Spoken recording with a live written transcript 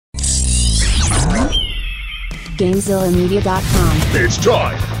GamezillaMedia.com. It's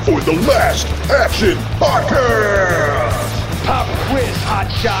time for the Last Action Podcast! Pop quiz,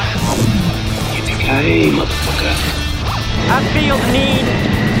 hotshot. Yippee-ki-yay, motherfucker. I feel the need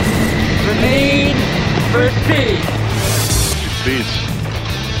for speed. Speeds,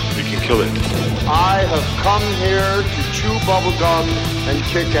 we can kill it. I have come here to chew bubblegum and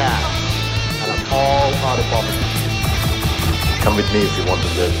kick ass. And I'm all out of bubblegum. Come with me if you want to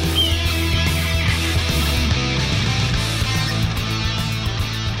live.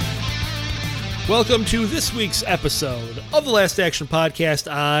 Welcome to this week's episode of the Last Action Podcast.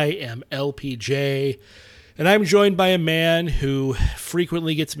 I am LPJ, and I'm joined by a man who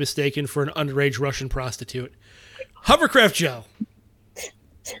frequently gets mistaken for an underage Russian prostitute, Hovercraft Joe.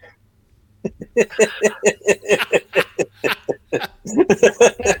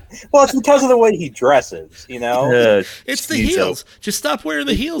 Well, it's because of the way he dresses, you know? It's the heels. Just stop wearing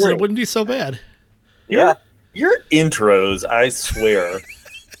the heels and it wouldn't be so bad. Yeah. Your intros, I swear.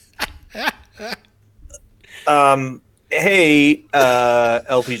 Hey,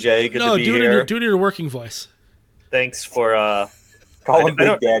 LPJ, good to be here. Do it in your working voice. Thanks for Call him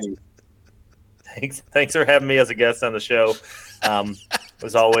Big Daddy. Thanks for having me as a guest on the show.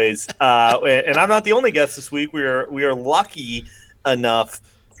 As always, and I'm not the only guest this week. We are lucky enough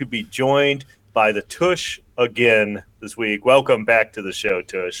to be joined by the Tush again this week. Welcome back to the show,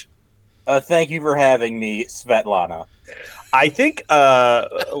 Tush. Thank you for having me, Svetlana. I think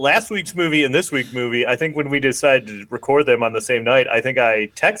last week's movie and this week's movie, I think when we decided to record them on the same night, I think I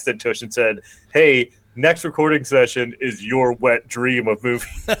texted Tush and said, hey, next recording session is your wet dream of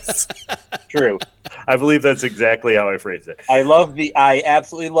movies. True. I believe that's exactly how I phrased it. I love the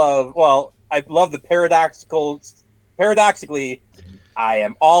paradoxically, I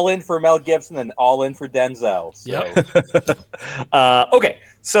am all in for Mel Gibson and all in for Denzel. So. Yep. Okay.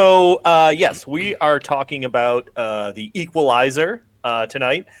 So, yes, we are talking about the Equalizer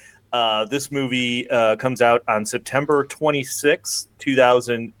tonight. This movie comes out on September 26,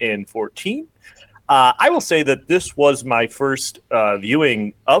 2014. I will say that this was my first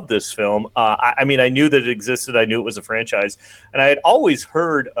viewing of this film. I mean, I knew that it existed. I knew it was a franchise. And I had always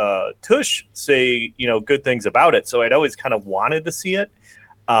heard Tush say, good things about it. So I'd always kind of wanted to see it.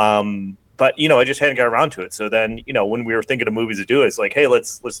 But, I just hadn't got around to it. So then, when we were thinking of movies to do, it's like, hey,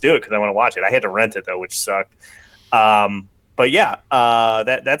 let's do it because I want to watch it. I had to rent it, though, which sucked. But, yeah,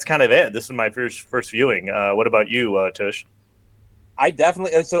 that's kind of it. This is my first viewing. What about you, Tush? I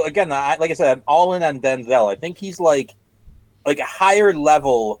definitely. So again, like I said, I'm all in on Denzel. I think he's like a higher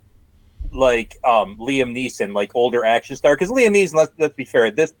level, like Liam Neeson, like older action star. Because Liam Neeson, let's be fair,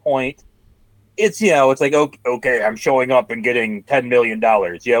 at this point, it's it's like okay, I'm showing up and getting $10 million.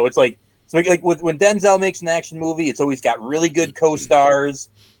 It's like when Denzel makes an action movie, it's always got really good co-stars.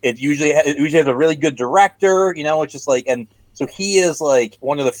 It usually has a really good director. It's just like, and so he is like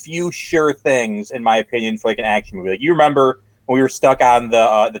one of the few sure things, in my opinion, for like an action movie. Like you remember. We were stuck on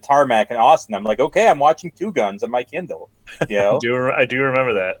the tarmac in Austin. I'm like, okay, I'm watching Two Guns on my Kindle. I do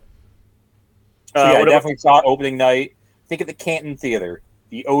remember that. So I definitely saw it opening night. Think of the Canton Theater,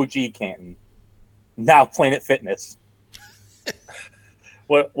 the OG Canton. Now Planet Fitness.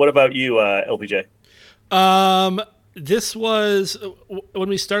 What about you, LPJ? This was when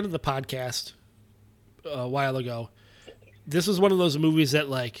we started the podcast a while ago. This was one of those movies that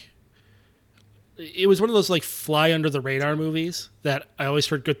it was one of those fly under the radar movies that I always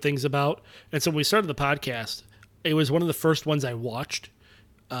heard good things about. And so when we started the podcast, it was one of the first ones I watched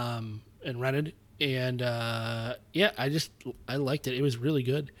and rented. And I liked it. It was really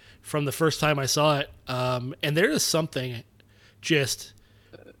good from the first time I saw it. And there is something just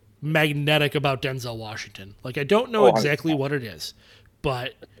magnetic about Denzel Washington. I don't know exactly what it is,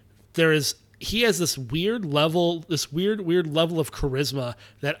 but he has this weird level of charisma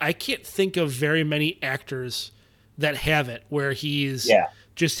that I can't think of very many actors that have it, where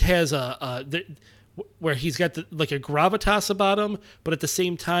just has where he's got a gravitas about him, but at the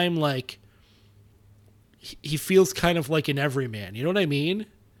same time, he feels kind of like an everyman. You know what I mean?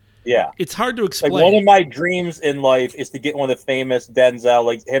 Yeah. It's hard to explain. One of my dreams in life is to get one of the famous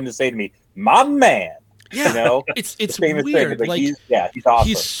Denzel, him to say to me, "My man." Yeah, it's weird. He's awesome.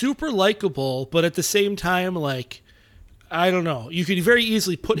 He's super likable, but at the same time, I don't know. You could very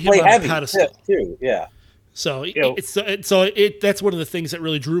easily put him on a pedestal too. Yeah. So that's one of the things that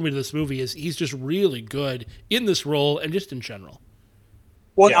really drew me to this movie is he's just really good in this role and just in general.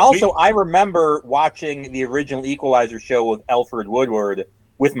 Well, I remember watching the original Equalizer show with Alfred Woodward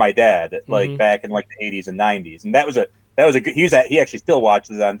with my dad, back in the 80s and 90s, and that was a good. He actually still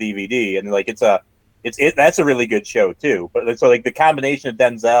watches it on DVD, and that's a really good show too. But so the combination of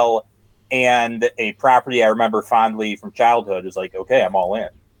Denzel and a property I remember fondly from childhood, is like, okay, I'm all in.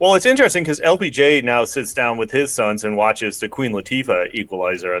 Well, it's interesting because LPJ now sits down with his sons and watches the Queen Latifah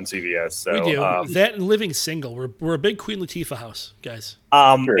Equalizer on CBS. So, we do that and Living Single. We're a big Queen Latifah house, guys.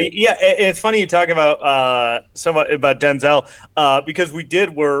 Yeah, it's funny you talk about somewhat about Denzel because we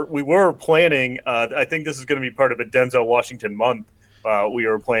were planning. I think this is going to be part of a Denzel Washington month. We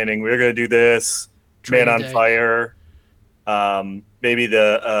were planning. We were going to do this Training Man on Day. Fire, maybe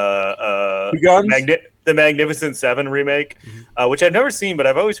the Magnificent Seven remake, which I've never seen, but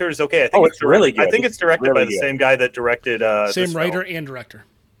I've always heard is okay. I think it's really good. I think it's directed Really by the good. same guy that directed Same this writer film. and director.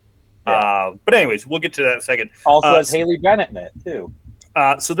 But anyways, we'll get to that in a second. Also has Haley Bennett in it too.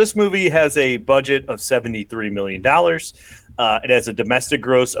 So this movie has a budget of $73 million. It has a domestic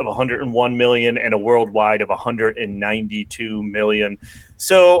gross of $101 million and a worldwide of $192 million.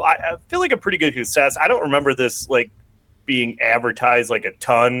 So I feel like a pretty good success. I don't remember this like being advertised like a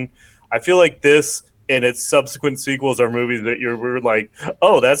ton. I feel like this and its subsequent sequels are movies that we're like,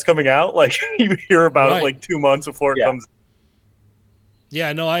 oh, that's coming out. Like you hear about it like 2 months before it comes.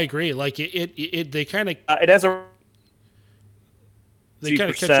 Yeah, no, I agree. Like they kind of it has a they kind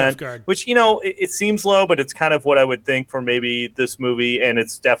of catch you off guard. Which, it seems low, but it's kind of what I would think for maybe this movie, and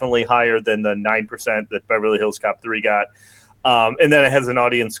it's definitely higher than the 9% that Beverly Hills Cop 3 got. And then it has an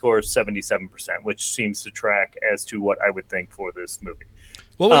audience score of 77%, which seems to track as to what I would think for this movie.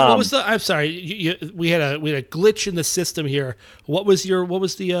 What was the? I'm sorry, we had a glitch in the system here. What was the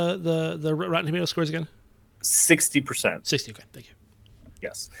Rotten Tomato scores again? 60%. 60. Okay, thank you.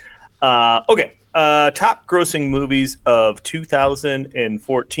 Yes. Okay. Top grossing movies of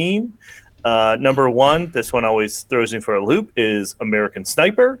 2014. Number one, this one always throws me for a loop, is American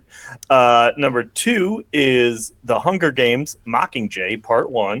Sniper. Number two is The Hunger Games Mockingjay Part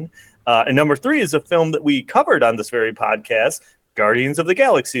 1. And number three is a film that we covered on this very podcast, Guardians of the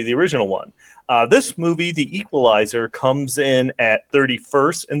Galaxy, the original one. This movie, The Equalizer, comes in at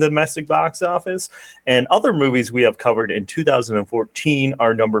 31st in the domestic box office. And other movies we have covered in 2014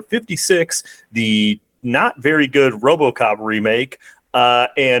 are number 56, the not very good RoboCop remake,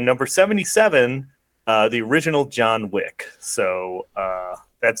 and number 77, the original John Wick. So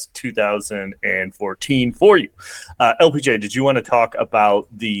that's 2014 for you. LPJ, did you want to talk about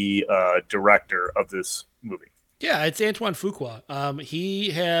the director of this movie? Yeah, it's Antoine Fuqua.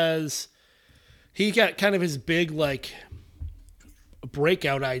 He got kind of his big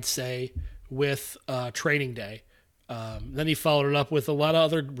breakout, I'd say, with Training Day. Then he followed it up with a lot of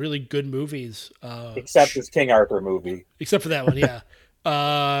other really good movies. Except his King Arthur movie. Except for that one, yeah.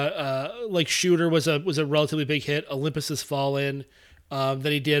 Like Shooter was a relatively big hit. Olympus Has Fallen. Then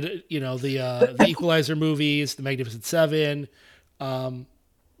he did, the Equalizer movies, the Magnificent Seven.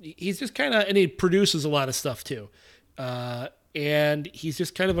 He's just kind of, and he produces a lot of stuff too. And he's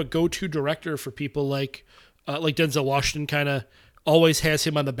just kind of a go-to director for people like Denzel Washington kind of always has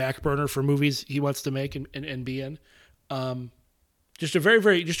him on the back burner for movies he wants to make and be in. Just a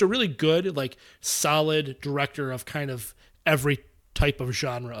really good, solid director of kind of every type of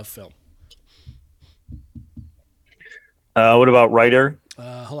genre of film. What about writer?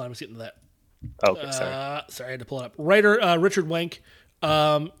 Hold on, I was getting to that. Okay, sorry. Sorry, I had to pull it up. Writer Richard Wenk.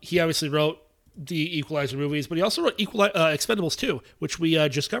 He obviously wrote the Equalizer movies, but he also wrote Expendables 2, which we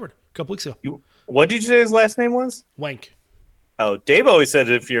just covered a couple weeks ago. What did you say his last name was? Wenk. Oh, Dave always said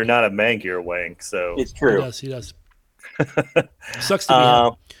if you're not a Mank, you're a wank. So it's true. He does. Sucks to be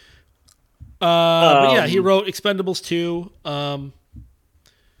him. But yeah, he wrote Expendables 2,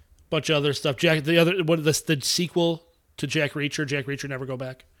 bunch of other stuff. The sequel to Jack Reacher. Jack Reacher Never Go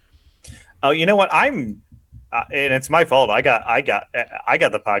Back. Oh, you know what? And it's my fault. I got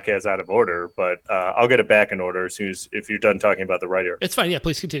the podcast out of order, but I'll get it back in order as soon as if you're done talking about the writer. It's fine. Yeah,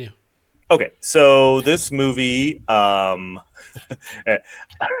 please continue. Okay, so this movie,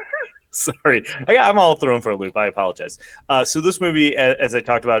 sorry, I'm all thrown for a loop. I apologize. So this movie, as I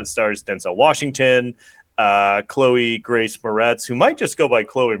talked about, it stars Denzel Washington, Chloe Grace Moretz, who might just go by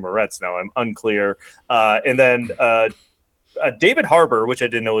Chloe Moretz now. I'm unclear. And then David Harbour, which I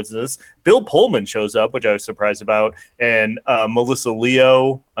didn't know was this. Bill Pullman shows up, which I was surprised about, and Melissa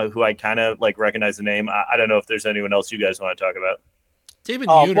Leo, who I kind of recognize the name. I don't know if there's anyone else you guys want to talk about. David.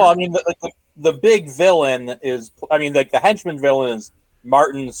 Well, I mean, the big villain is, the henchman villain is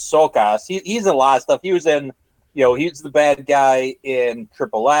Martin Sokas. He's in a lot of stuff. He was in, he's the bad guy in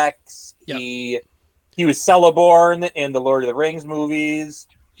Triple X. Yep. He was Celeborn in the Lord of the Rings movies.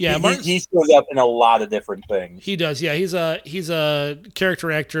 Yeah, he shows up in a lot of different things. He does. Yeah, he's a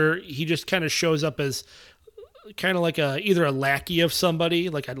character actor. He just kind of shows up as kind of like either a lackey of somebody,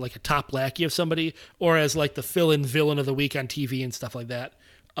 like a top lackey of somebody, or as the fill-in villain of the week on TV and stuff like that.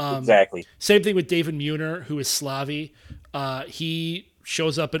 Exactly. Same thing with David Muir, who is Slavi. He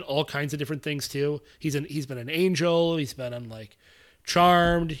shows up in all kinds of different things too. He's been an Angel. He's been on like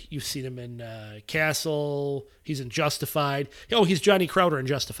Charmed. You've seen him in Castle. He's in Justified. Oh, he's Johnny Crowder in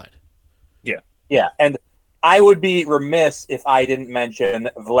Justified. Yeah, and I would be remiss if I didn't mention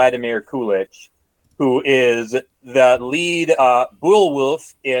Vladimir Kulich, who is the lead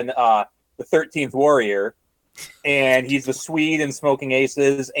Beowulf in The 13th Warrior, and he's the Swede in Smoking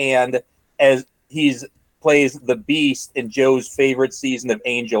Aces, and as he's plays the Beast in Joe's favorite season of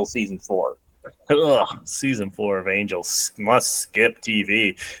Angel, season 4. Ugh, season 4 of Angels must skip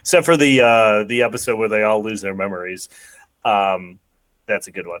TV, except for the episode where they all lose their memories. That's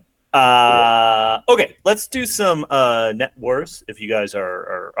a good one. Okay, let's do some net worths if you guys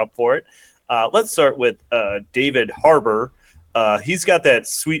are up for it. Let's start with David Harbour. He's got that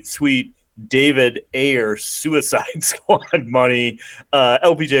sweet David Ayer Suicide Squad money.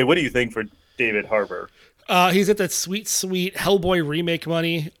 LPJ, what do you think for David Harbour? He's at that sweet Hellboy remake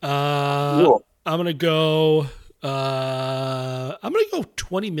money. I'm gonna go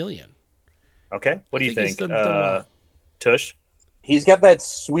 20 million. Okay, what do you think, done well. Tush? He's got that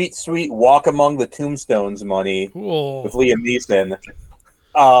sweet Walk Among the Tombstones money with Liam Neeson.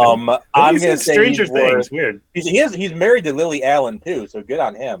 I'm gonna say Stranger Things. Weird. He's married to Lily Allen too, so good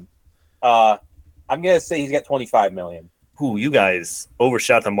on him. I'm gonna say he's got 25 million. Ooh, you guys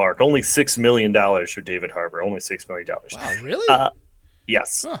overshot the mark. Only $6 million for David Harbour. Only $6 million. Wow, really?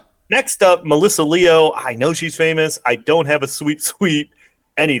 Yes. Huh. Next up, Melissa Leo. I know she's famous. I don't have a sweet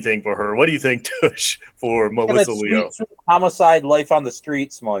anything for her. What do you think, Tush, for Melissa Leo? Sweet homicide, life on the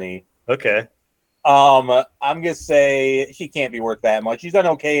streets money. Okay. I'm gonna say she can't be worth that much. She's done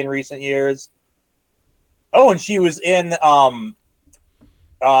okay in recent years. Oh, and she was in the one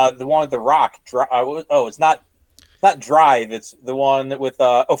with The Rock. It's not Drive. It's the one with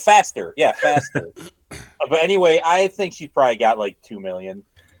Faster. Yeah, Faster. But anyway, I think she probably got like 2 million.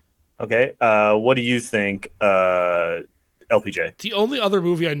 Okay. What do you think, LPJ? The only other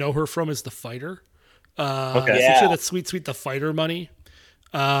movie I know her from is The Fighter. Okay. So she had that sweet The Fighter money.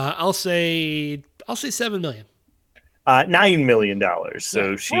 I'll say 7 million. $9 million.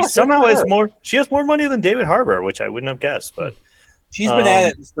 So she somehow has more. She has more money than David Harbour, which I wouldn't have guessed. But she's been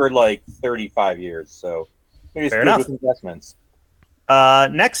at it for like 35 years. So maybe it's fair good enough. with investments.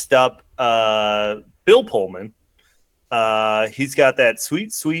 Next up, Bill Pullman. He's got that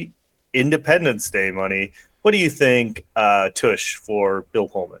sweet Independence Day money. What do you think, Tush, for Bill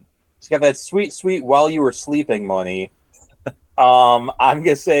Pullman? He's got that sweet while you were sleeping money. I'm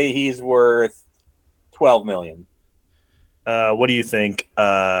gonna say he's worth 12 million. What do you think,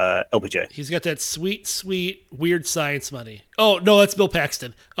 LPJ? He's got that sweet weird science money. Oh no, that's Bill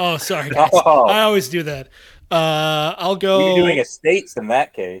Paxton. Oh, sorry guys. Oh. I always do that. I'll go. You're doing estates in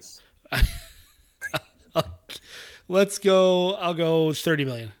that case. Let's go. I'll go 30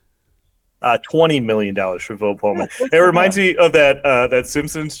 million. $20 million for Bill Pullman. It reminds me of that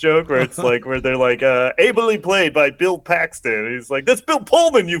Simpsons joke where it's like where they're like ably played by Bill Paxton. He's like, that's Bill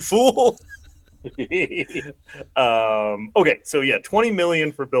Pullman, you fool. Okay, so yeah, 20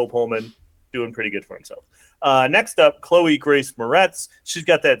 million for Bill Pullman, doing pretty good for himself. Next up, Chloe Grace Moretz. She's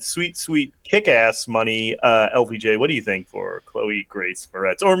got that sweet kick-ass money. LPJ, what do you think for Chloe Grace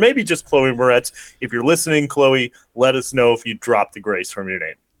Moretz? Or maybe just Chloe Moretz. If you're listening, Chloe, let us know if you dropped the Grace from your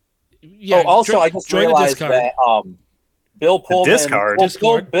name. Yeah. Also, I just realized that Bill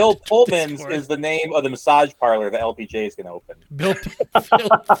Pullman. Bill Pullman's is the name of the massage parlor that LPJ is going to open. Bill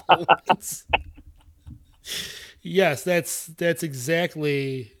Pullman's. Yes, that's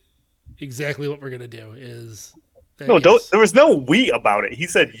exactly what we're gonna do. There was no we about it. He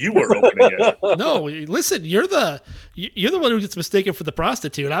said you were opening it. No, listen, you're the one who gets mistaken for the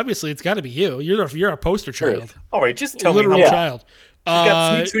prostitute. Obviously, it's got to be you. You're a poster child. All right, just tell me. Literal child. She's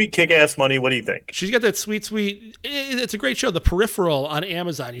got sweet kick-ass money. What do you think? She's got that sweet. It's a great show. The Peripheral on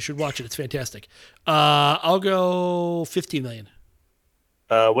Amazon. You should watch it. It's fantastic. I'll go 15 million.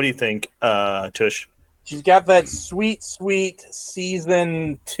 What do you think, Tush? She's got that sweet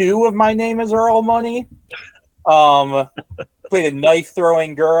season 2 of My Name Is Earl money. Played a knife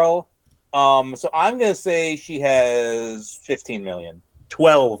throwing girl. So I'm gonna say she has 15 million.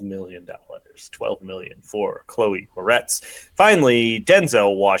 $12 million. 12 million for Chloe Moretz. Finally,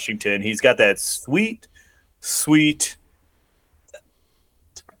 Denzel Washington. He's got that sweet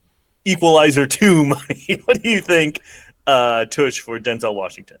Equalizer 2 money. What do you think, Tush, for Denzel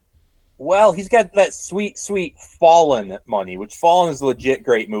Washington? Well, he's got that sweet Fallen money, which Fallen is a legit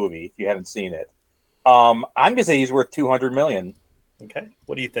great movie if you haven't seen it. I'm gonna say he's worth 200 million. Okay.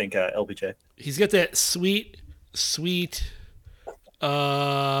 What do you think, LPJ? He's got that sweet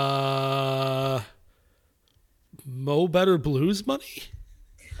Mo Better Blues Money?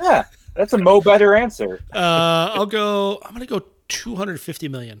 Yeah, that's a Mo Better answer. I'm gonna go 250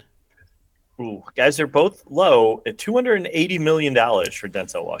 million. Ooh, guys are both low at $280 million for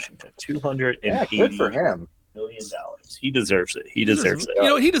Denzel Washington. Yeah, good for him. $280 million. He deserves it. He deserves it. You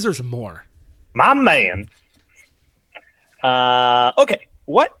know, he deserves more. My man. Okay.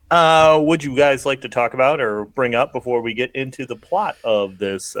 What would you guys like to talk about or bring up before we get into the plot of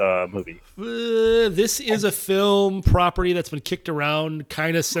this movie? This is a film property that's been kicked around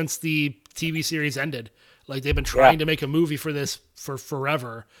kind of since the TV series ended. Like they've been trying to make a movie for this for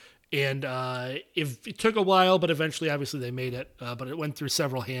forever. And it took a while, but eventually, obviously, they made it. But it went through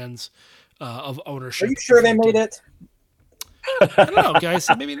several hands of ownership. Are you sure they made it? I don't know, guys.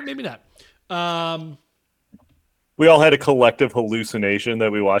 Maybe not. We all had a collective hallucination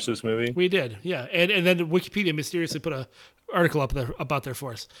that we watched this movie. We did, yeah. And then Wikipedia mysteriously put an article up there about their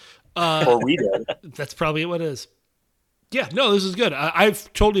force. Or we did. That's probably what it is. Yeah, no, this is good.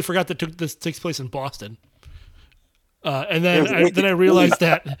 I've totally forgot that this takes place in Boston. And then I realized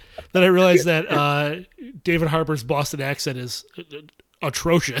that David Harbour's Boston accent is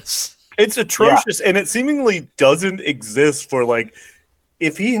atrocious. It's atrocious, and it seemingly doesn't exist for like.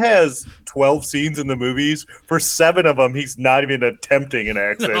 If he has 12 scenes in the movies, for 7 of them, he's not even attempting an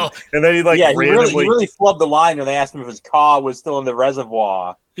accent. No. And then he randomly... he really flubbed the line when they asked him if his car was still in the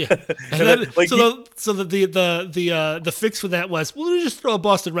reservoir. Yeah. And then, the fix for that was, we'll just throw a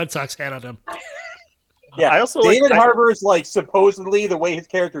Boston Red Sox hat on him. Yeah, I also David Harbour's supposedly the way his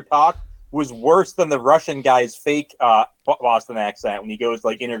character talked was worse than the Russian guy's fake Boston accent when he goes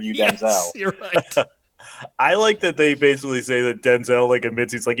interview Denzel. You're right. I like that they basically say that Denzel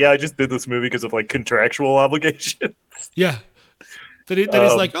admits he's I just did this movie because of contractual obligations. Yeah. Then he's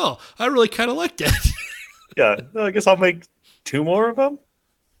like, oh, I really kind of liked it. Yeah, I guess I'll make 2 more of them.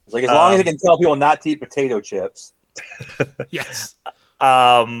 It's as long as he can tell people not to eat potato chips. Yes.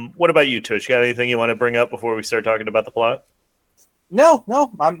 What about you, Tush? Got anything you want to bring up before we start talking about the plot? No,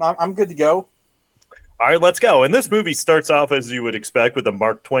 I'm good to go. All right, let's go. And this movie starts off as you would expect with a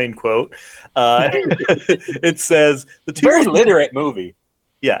Mark Twain quote. It says very literate movie.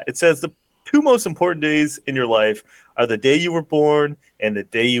 Yeah, it says the 2 most important days in your life are the day you were born and the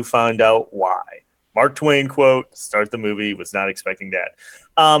day you found out why. Mark Twain quote, start the movie, was not expecting that.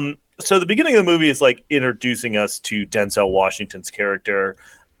 So the beginning of the movie is introducing us to Denzel Washington's character.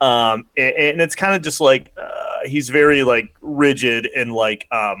 And it's kind of just he's very rigid and what's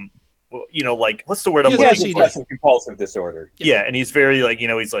the word I'm looking for? Compulsive disorder. Yeah, and he's very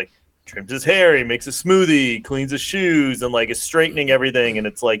he's trims his hair, he makes a smoothie, cleans his shoes, and is straightening everything. And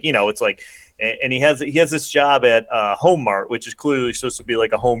it's and he has this job at Home Mart, which is clearly supposed to be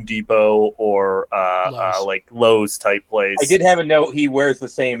a Home Depot or Lowe's type place. I did have a note. He wears the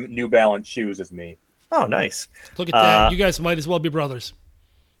same New Balance shoes as me. Oh, nice. Look at that. You guys might as well be brothers.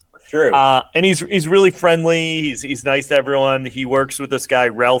 True. And he's really friendly. He's nice to everyone. He works with this guy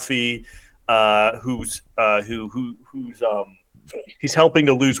Ralphie, who's he's helping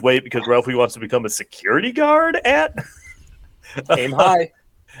to lose weight because Ralphie wants to become a security guard at Aim high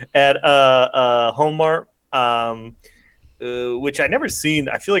at Home Mart. Which I never seen.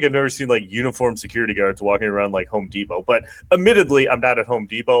 I feel like I've never seen uniformed security guards walking around Home Depot. But admittedly, I'm not at Home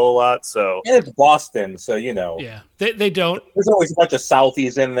Depot a lot, so and it's Boston, so Yeah, they don't. There's always a bunch of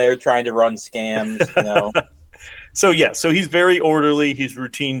Southies in there trying to run scams, So he's very orderly. He's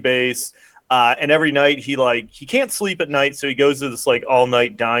routine based, and every night he can't sleep at night, so he goes to this all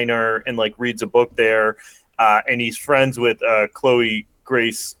night diner and reads a book there, and he's friends with Chloe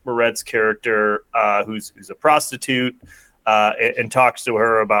Grace Moretz character, who's a prostitute. And talks to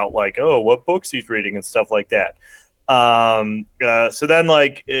her about what books he's reading and stuff like that. So then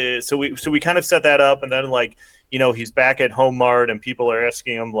so we kind of set that up, and then he's back at Home Mart and people are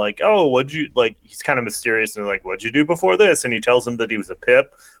asking him oh, what'd you he's kind of mysterious and what'd you do before this? And he tells them that he was a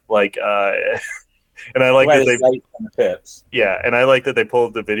pip. And I like that and I like that they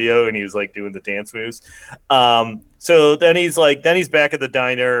pulled the video and he was doing the dance moves. So then he's back at the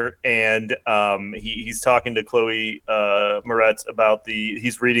diner and he's talking to Chloe Moretz about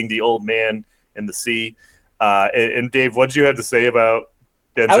he's reading The Old Man and the Sea. And Dave, what did you have to say about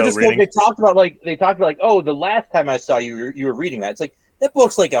Denzel I was just reading? They talked about oh, the last time I saw you were reading that. It's that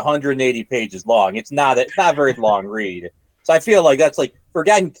book's 180 pages long. It's not a very long read. So I feel that's for a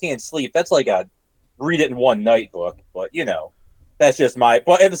guy who can't sleep, that's a read it in one night book, but that's just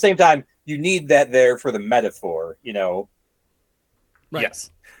but at the same time, you need that there for the metaphor, Right. Yes.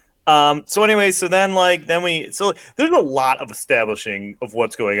 So anyway, so then there's a lot of establishing of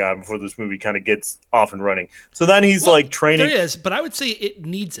what's going on before this movie kind of gets off and running. So then he's training. There is, but I would say it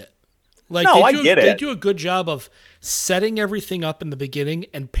needs it. Like, no, I get it. They do a good job of setting everything up in the beginning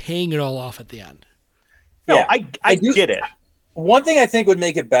and paying it all off at the end. No, Yeah, I get it. One thing I think would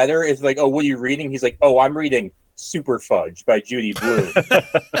make it better is like, oh, what are you reading? He's like, oh, I'm reading Super Fudge by Judy Blume.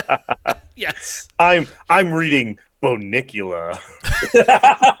 Yes. I'm reading Bonicula.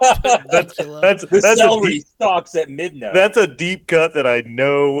 that's the celery stalks at midnight. That's a deep cut that I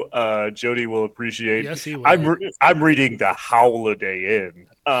know Jody will appreciate. Yes, he will. I'm reading The Holiday Inn.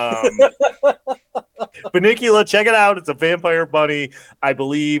 Bonicula, check it out. It's a vampire bunny. I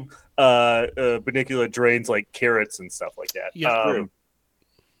believe Bonicula drains like carrots and stuff like that. Yeah,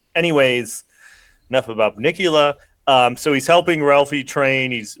 anyways, enough about Bonicula. So he's helping Ralphie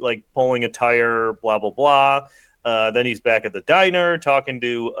train. He's like pulling a tire, blah, blah, blah. Then he's back at the diner talking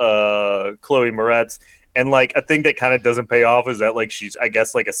to Chloe Moretz. And like a thing that kind of doesn't pay off is that like she's, I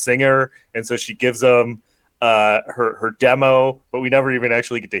guess, like a singer. And so she gives him her demo, but we never even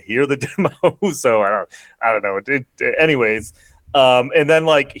actually get to hear the demo. So I don't know. Anyways. And then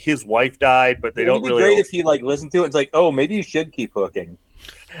like his wife died, but they don't really. It'd be great if he like listened to it. It's like, oh, maybe you should keep hooking.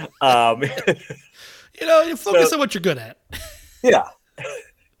 You focus on what you're good at. Yeah.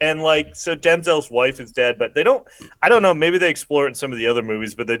 And like, so Denzel's wife is dead, but they don't, I don't know, maybe they explore it in some of the other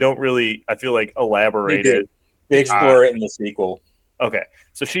movies, but they don't really, I feel like, elaborate it. They explore it in the sequel. Okay.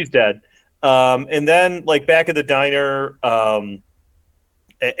 So she's dead. And then like back at the diner, and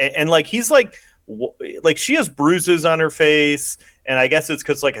like, he's like she has bruises on her face. And I guess it's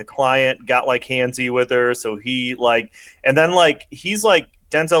because like a client got like handsy with her. So he like, and then like, he's like,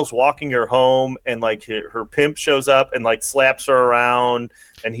 Denzel's walking her home, and like her pimp shows up and like slaps her around,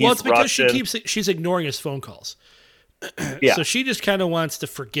 and he's it's because Russian. she's ignoring his phone calls. Yeah. So she just kind of wants to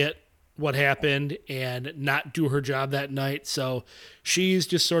forget what happened and not do her job that night. So she's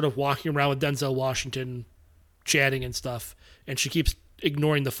just sort of walking around with Denzel Washington, chatting and stuff, and she keeps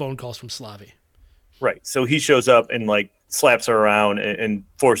ignoring the phone calls from Slavi. Right. So he shows up and like slaps her around and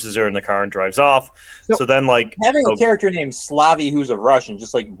forces her in the car and drives off. So then like having a character named Slavi who's a Russian,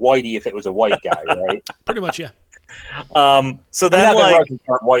 just like Whitey if it was a white guy, right? Pretty much, yeah. So then like Russians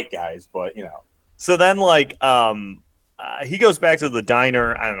aren't white guys, but you know. So then like he goes back to the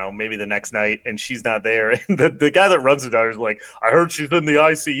diner, I don't know, maybe the next night, and she's not there. And the guy that runs the diner is like, I heard she's in the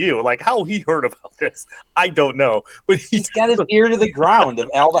ICU. Like, how he heard about this, I don't know. But he's got his ear to the ground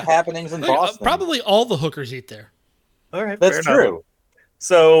of all the happenings in Boston. Probably all the hookers eat there. All right, that's true.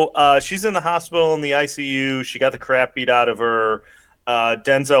 So she's in the hospital in the ICU. She got the crap beat out of her.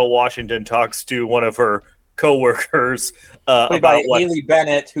 Denzel Washington talks to one of her co-workers about Haley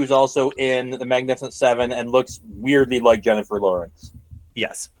Bennett, who's also in The Magnificent Seven and looks weirdly like Jennifer Lawrence.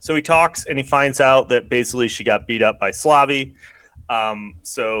 Yes. So he talks and he finds out that basically she got beat up by Slavi.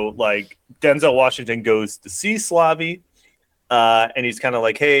 So like Denzel Washington goes to see Slavi, and he's kind of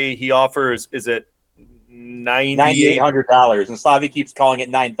like, hey, he offers, is it $9,800, and Slavi keeps calling it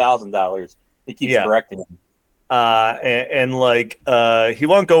 $9,000. He keeps correcting him. And he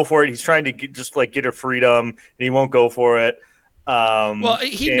won't go for it. He's trying to get her freedom, and he won't go for it. Well,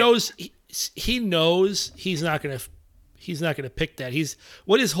 he knows he's not gonna pick that.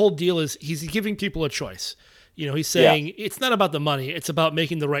 What his whole deal is. He's giving people a choice. You know, he's saying it's not about the money; it's about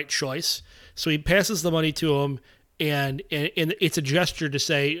making the right choice. So he passes the money to him. And it's a gesture to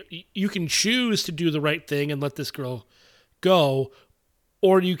say you can choose to do the right thing and let this girl go,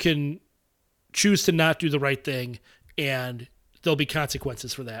 or you can choose to not do the right thing and there'll be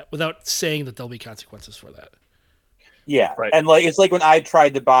consequences for that, without saying that there'll be consequences for that. Yeah, right. And like it's like when I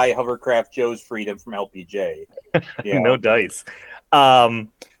tried to buy Hovercraft Joe's freedom from LPJ. Yeah. No dice.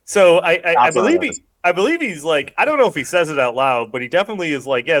 So I believe he's like, I don't know if he says it out loud, but he definitely is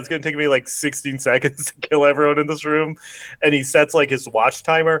like, yeah, it's going to take me like 16 seconds to kill everyone in this room. And he sets like his watch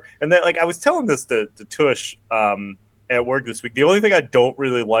timer. And then like, I was telling this to Tush at work this week. The only thing I don't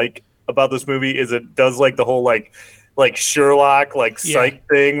really like about this movie is it does like the whole like Sherlock, psych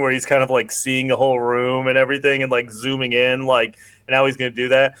thing where he's kind of like seeing the whole room and everything and like zooming in, like, and how he's going to do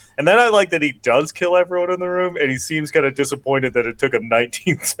that. And then I like that he does kill everyone in the room, and he seems kind of disappointed that it took him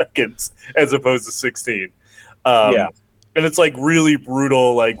 19 seconds as opposed to 16. And it's like really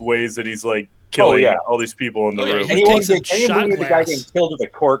brutal, like ways that he's like killing all these people in the room. He takes a shot glass. The guy getting killed with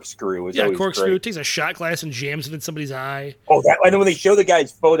a corkscrew. Corkscrew. Takes a shot glass and jams it in somebody's eye. Oh, and then when they show the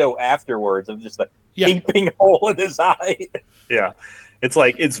guy's photo afterwards of just a gaping hole in his eye. Yeah. It's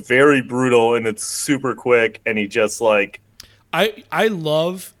like, it's very brutal and it's super quick, and he just like... I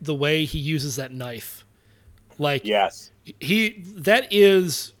love the way he uses that knife. Like, yes, that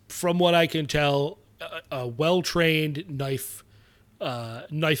is from what I can tell, a well-trained knife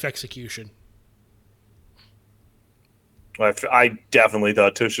execution. I definitely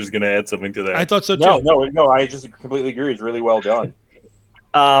thought Tush was going to add something to that. I thought so too. No. I just completely agree. It's really well done.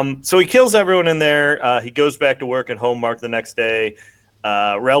 So he kills everyone in there. He goes back to work at Hallmark the next day.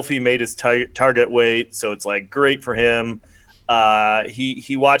 Ralphie made his target weight, so it's like great for him.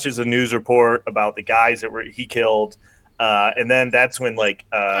 He watches a news report about the guys that he killed, and then that's when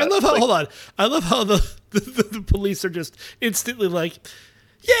I love how hold on. I love how the police are just instantly like,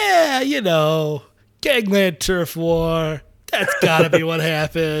 yeah, gangland turf war. That's gotta be what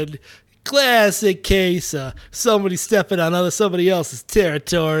happened. Classic case of somebody stepping on somebody else's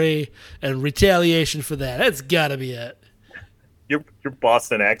territory and retaliation for that. That's gotta be it. Your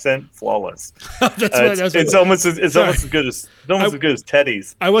Boston accent, flawless. It's almost as good as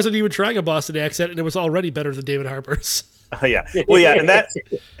Teddy's. I wasn't even trying a Boston accent, and it was already better than David Harbour's. Yeah. Well, yeah,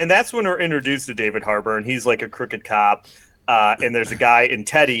 and that's when we're introduced to David Harbour, and he's like a crooked cop. And there's a guy in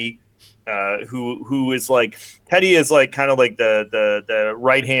Teddy, who is like Teddy is like kind of like the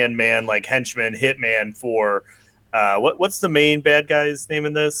right hand man, like henchman, hitman for what's the main bad guy's name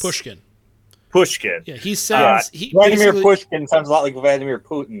in this? Pushkin. Yeah, he sends Vladimir Pushkin sounds a lot like Vladimir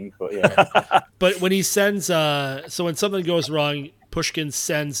Putin, but yeah. But when he sends, so when something goes wrong, Pushkin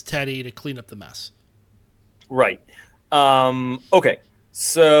sends Teddy to clean up the mess. Right. Okay.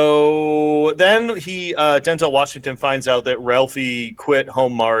 So then Denzel Washington finds out that Ralphie quit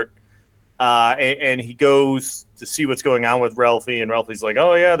Home-Mart, and he goes to see what's going on with Ralphie, and Ralphie's like,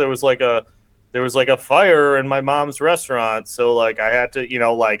 "Oh yeah, there was like a fire in my mom's restaurant, so like I had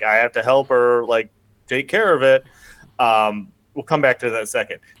to help her like take care of it." We'll come back to that in a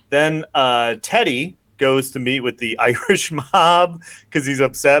second. Then Teddy goes to meet with the Irish mob because he's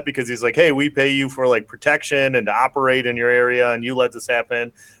upset because he's like, "Hey, we pay you for like protection and to operate in your area, and you let this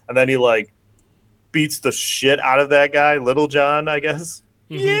happen." And then he like beats the shit out of that guy, Little John, I guess.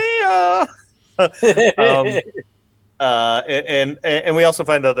 Mm-hmm. Yeah. And we also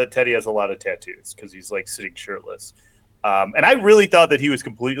find out that Teddy has a lot of tattoos because he's like sitting shirtless. And I really thought that he was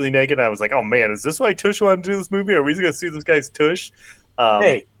completely naked. I was like, "Oh man, is this why Tush wanted to do this movie? Are we going to see this guy's Tush?"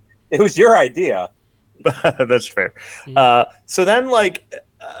 Hey, it was your idea. That's fair. So then,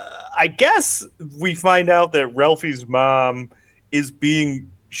 I guess we find out that Ralphie's mom is being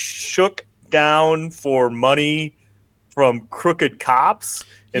shook down for money from crooked cops,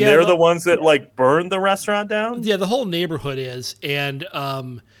 and they're the ones that like burned the restaurant down. Yeah, the whole neighborhood is, and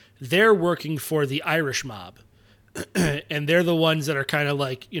they're working for the Irish mob, and they're the ones that are kind of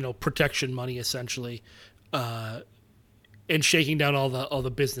like protection money essentially, and shaking down all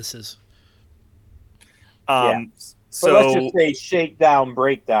the businesses. So let's just say shakedown,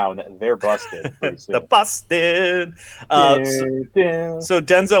 breakdown. They're busted. They're busted. So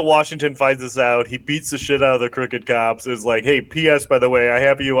Denzel Washington finds this out. He beats the shit out of the crooked cops. Is like, "Hey, P.S. by the way, I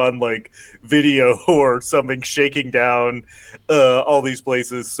have you on like video or something shaking down all these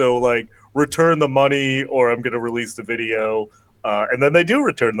places. So like, return the money, or I'm going to release the video." And then they do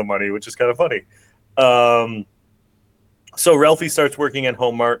return the money, which is kind of funny. So Ralphie starts working at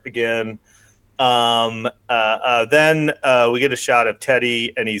Home-Mart again. Then we get a shot of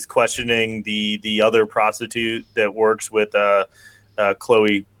Teddy, and he's questioning the other prostitute that works with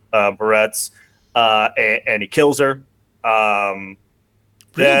Chloe Moretz, and he kills her. Then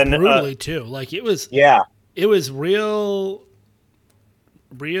brutally too. Like it was real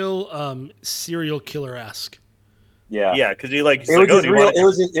serial killer-esque. Yeah, because it was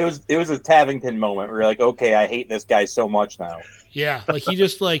a Tavington moment where you're like, okay, I hate this guy so much now. Yeah, like he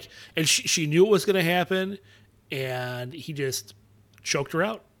just like, and she knew it was going to happen, and he just choked her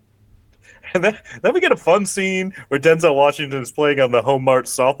out. And then we get a fun scene where Denzel Washington is playing on the Home-Mart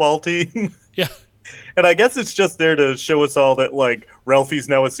softball team. Yeah. And I guess it's just there to show us all that like Ralphie's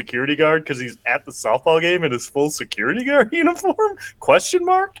now a security guard because he's at the softball game in his full security guard uniform? Question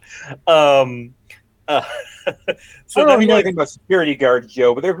mark. So I don't know if you know anything about security guards,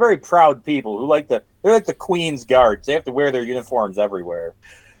 Joe, but they're very proud people who they're like the Queen's guards. They have to wear their uniforms everywhere.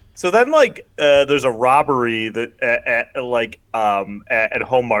 So then, there's a robbery that at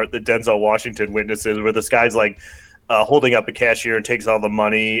Home-Mart that Denzel Washington witnesses, where this guy's like holding up a cashier and takes all the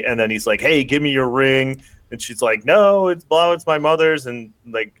money, and then he's like, "Hey, give me your ring," and she's like, "No, it's my mother's," and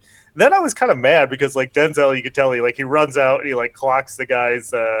like. Then I was kind of mad because, like, Denzel, you could tell he runs out and he, like, clocks the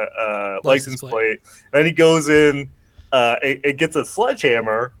guy's license plate. And then he goes in and gets a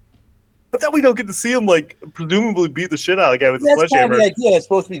sledgehammer. But then we don't get to see him, like, presumably beat the shit out of the guy with the sledgehammer. That's kind of the idea. It's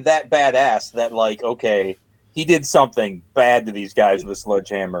supposed to be that badass that, like, okay, he did something bad to these guys with a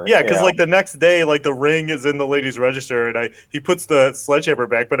sledgehammer. Yeah, because like the next day, like the ring is in the lady's register, and he puts the sledgehammer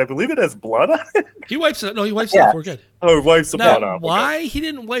back, but I believe it has blood on it. He wipes it. No, he wipes it off. We're good. Oh, he wipes the blood off. Why he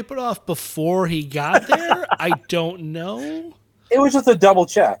didn't wipe it off before he got there, I don't know. It was just a double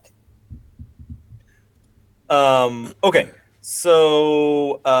check. Okay.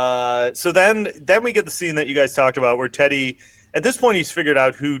 So then we get the scene that you guys talked about where Teddy, at this point, he's figured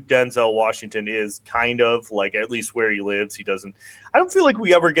out who Denzel Washington is, kind of, like, at least where he lives. I don't feel like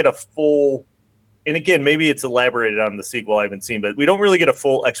we ever get a full, and again, maybe it's elaborated on the sequel I haven't seen, but we don't really get a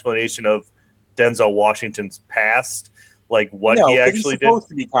full explanation of Denzel Washington's past, like what he actually did. He's supposed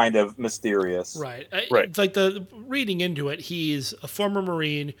to be kind of mysterious. Right. It's like the reading into it, he's a former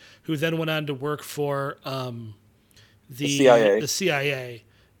Marine who then went on to work for the CIA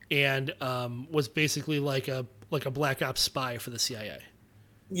and was basically like a black ops spy for the CIA.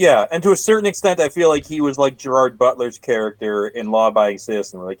 Yeah, and to a certain extent, I feel like he was like Gerard Butler's character in Law Abiding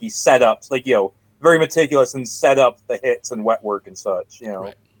Citizen. Like he set up, like, very meticulous and set up the hits and wet work and such,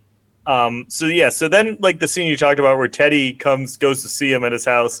 Right. So then like the scene you talked about where Teddy goes to see him at his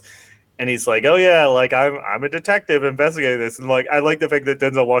house, and he's like, "Oh yeah, like I'm a detective investigating this," and like I like the fact that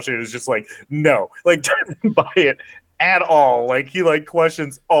Denzel Washington is just like, no, like doesn't buy it at all. Like he like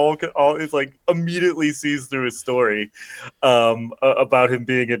questions all is like immediately sees through his story about him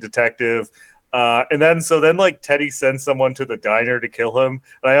being a detective. And then like Teddy sends someone to the diner to kill him.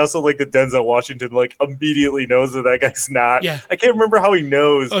 And I also like that Denzel Washington like immediately knows that guy's not. Yeah. I can't remember how he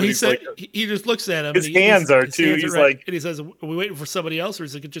knows. Oh, he said he just looks at him. His hands are too. He's like, and he says, "Are we waiting for somebody else, or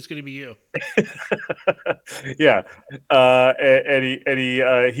is it just going to be you?" Yeah.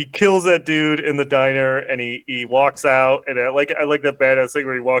 And he kills that dude in the diner, and he walks out. And I like that badass thing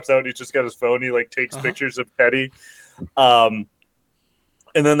where he walks out and he's just got his phone. He like takes pictures of Teddy.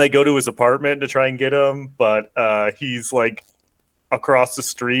 And then they go to his apartment to try and get him, but he's like across the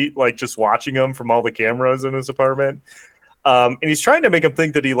street, like just watching him from all the cameras in his apartment. And he's trying to make him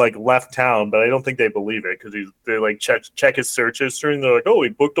think that he like left town, but I don't think they believe it because they like check his search history and they're like, "Oh, he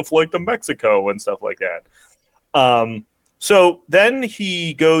booked a flight to Mexico" and stuff like that. So then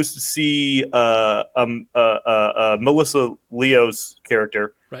he goes to see Melissa Leo's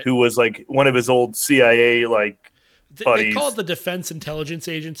character, right, who was like one of his old CIA like. They call it the Defense Intelligence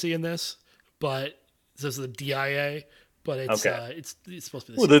Agency in this, but this is the DIA. But it's it's supposed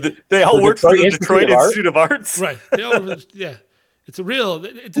to be. They all work for the Detroit Institute of Arts, right? They all, yeah, it's a real.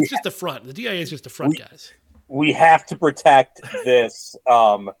 It's just a front. The DIA is just a front, guys. We have to protect this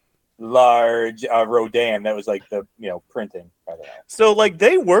large Rodin that was like the printing. So like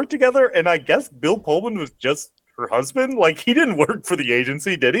they worked together, and I guess Bill Pullman was just her husband. Like he didn't work for the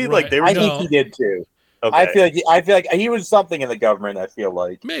agency, did he? Right. Like they were. I think he did too. Okay. I feel like he was something in the government. I feel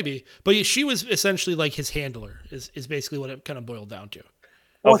like maybe, but she was essentially like his handler. Is basically what it kind of boiled down to.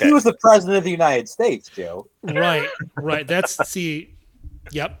 Well, he was the president of the United States, Joe. Right. That's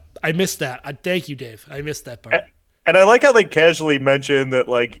Yep, I missed that. Thank you, Dave. I missed that part. And I like how they casually mentioned that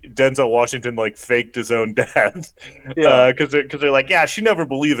like Denzel Washington like faked his own death. Yeah, because they're like, yeah, she never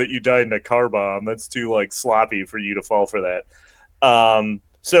believed that you died in a car bomb. That's too like sloppy for you to fall for that.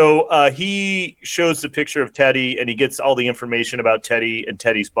 So he shows the picture of Teddy, and he gets all the information about Teddy and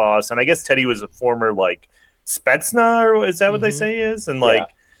Teddy's boss. And I guess Teddy was a former like Spetsnaz, or is that what they say he is? And like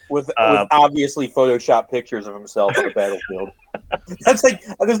with obviously Photoshop pictures of himself on the battlefield. That's like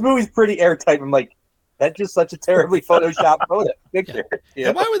this movie's pretty airtight. I'm like, that's just such a terribly Photoshopped picture. Yeah.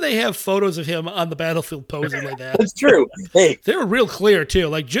 And why would they have photos of him on the battlefield posing like that? That's true. Hey, they were real clear too.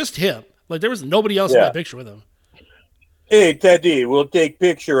 Like just him. Like there was nobody else in that picture with him. Hey, Teddy, we'll take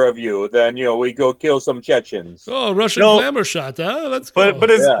picture of you. Then we go kill some Chechens. Oh, Russian glamour shot, huh? Let's go. But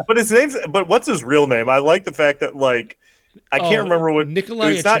his name's. But what's his real name? I like the fact that like I can't remember what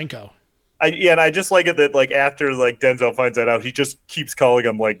Nikolai Yachenko. And I just like it that like after like Denzel finds that out, he just keeps calling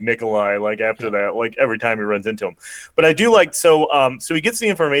him like Nikolai. Like after that, like every time he runs into him. But I do like so he gets the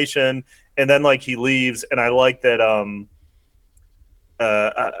information and then like he leaves, and I like that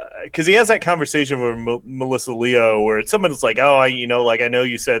because he has that conversation with Melissa Leo where someone's like, "Oh, I know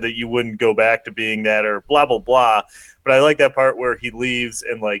you said that you wouldn't go back to being that," or blah blah blah. But I like that part where he leaves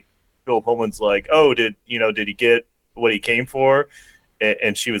and like Bill Pullman's like, "Oh, did he get what he came for?"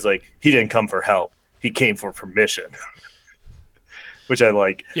 And she was like, "He didn't come for help. He came for permission," which I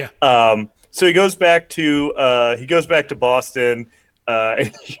like. Yeah. So he goes back to Boston.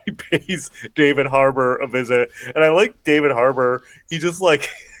 And he pays David Harbour a visit. And I like David Harbour. He just like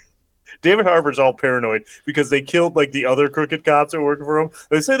David Harbour's all paranoid because they killed like the other crooked cops that were working for him.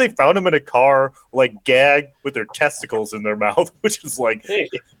 They say they found him in a car, like gagged with their testicles in their mouth, which is like,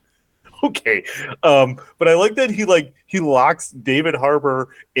 Okay. But I like that he locks David Harbour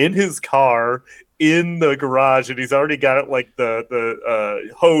in his car in the garage, and he's already got it like the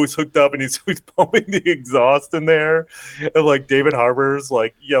hose hooked up, and he's pumping the exhaust in there, and like David Harbour's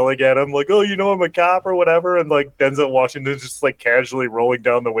like yelling at him like, "Oh, you know I'm a cop" or whatever, and like Denzel Washington's just like casually rolling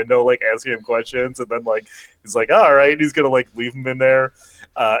down the window, like asking him questions, and then like he's like, "All right," he's gonna like leave him in there,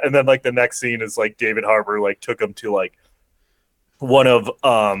 and then like the next scene is like David Harbour like took him to like one of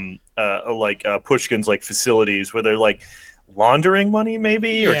Pushkin's like facilities where they're like laundering money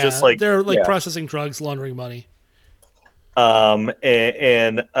maybe, or just like they're like processing drugs, laundering money.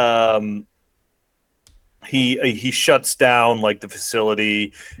 He shuts down like the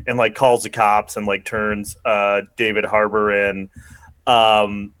facility and like calls the cops and like turns David Harbour in.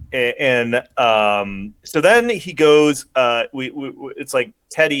 So then he goes it's like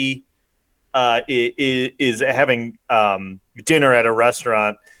Teddy is having dinner at a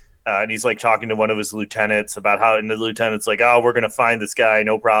restaurant, and he's like talking to one of his lieutenants about how, and the lieutenant's like, "Oh, we're gonna find this guy,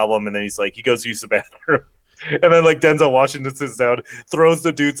 no problem." And then he's like, he goes to use the bathroom, and then like Denzel Washington sits down, throws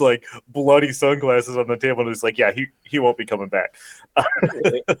the dude's like bloody sunglasses on the table, and he's like, "Yeah, he won't be coming back."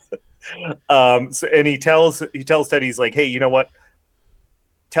 And he tells Teddy, he's like, "Hey, you know what?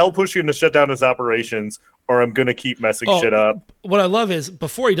 Tell Pushkin to shut down his operations, or I'm gonna keep messing shit up." What I love is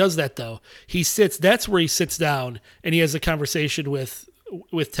before he does that though, that's where he sits down and he has a conversation with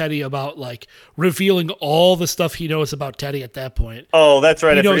Teddy about like revealing all the stuff he knows about Teddy at that point. Oh, that's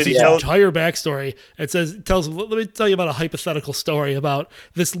right. He knows his entire backstory. It tells him, let me tell you about a hypothetical story about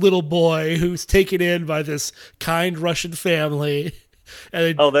this little boy who's taken in by this kind Russian family.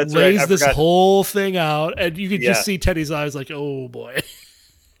 And it lays this whole thing out, and you can just see Teddy's eyes like, oh boy.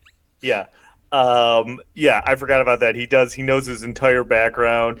 Yeah. I forgot about that. He knows his entire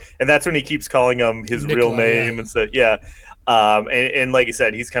background, and that's when he keeps calling him his real name and stuff. Yeah. And like I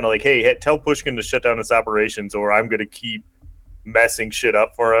said, he's kind of like, hey, tell Pushkin to shut down his operations, or I'm going to keep messing shit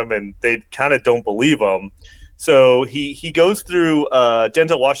up for him. And they kind of don't believe him. So he goes through,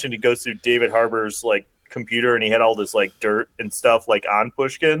 Denzel Washington goes through David Harbour's like computer, and he had all this like dirt and stuff like on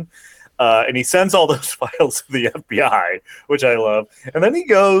Pushkin. And he sends all those files to the FBI, which I love. And then he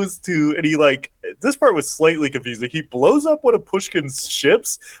goes to, and he like, this part was slightly confusing. He blows up one of Pushkin's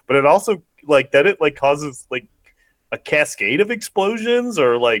ships, but it also like, then it like causes like a cascade of explosions,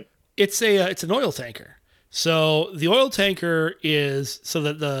 or like. It's an oil tanker. So the oil tanker is, so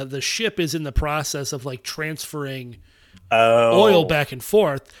that the ship is in the process of like transferring oil back and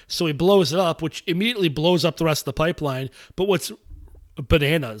forth. So he blows it up, which immediately blows up the rest of the pipeline. But what's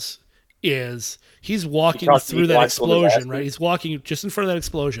bananas is he's walking through that explosion, right? He's walking just in front of that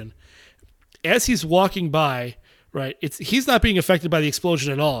explosion. As he's walking by, right, he's not being affected by the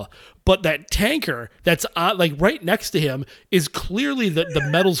explosion at all. But that tanker that's like right next to him is clearly the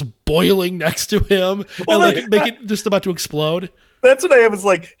metal's boiling next to him, and like make it just about to explode. That's what I was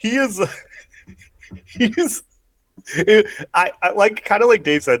like. I like, kind of like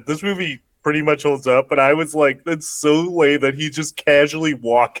Dave said, this movie pretty much holds up, but I was like, that's so lame that he's just casually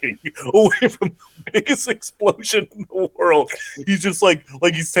walking away from the biggest explosion in the world. He's just like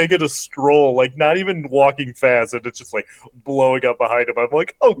he's taking a stroll, like not even walking fast, and it's just like blowing up behind him. I'm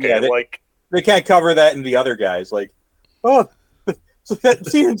like, okay, they can't cover that in the other guys. Like, oh, so that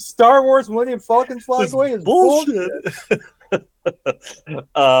scene in Star Wars, Millennium Falcon flies away is bullshit.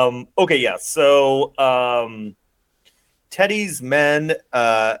 Okay, yeah. So Teddy's men,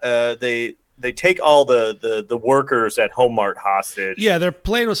 they take all the workers at Homemart hostage. Yeah, they're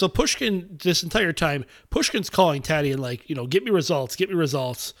playing. So Pushkin, this entire time, Pushkin's calling Teddy and like, get me results,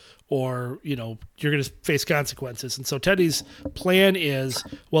 or you're going to face consequences. And so Teddy's plan is,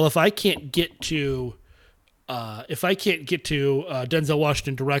 well, if I can't get to Denzel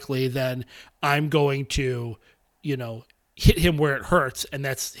Washington directly, then I'm going to, hit him where it hurts, and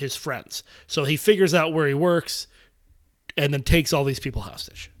that's his friends. So he figures out where he works, and then takes all these people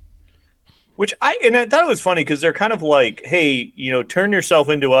hostage. Which I thought it was funny because they're kind of like, hey, turn yourself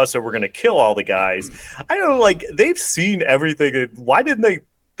into us or we're going to kill all the guys. I don't know, like, they've seen everything. Why didn't they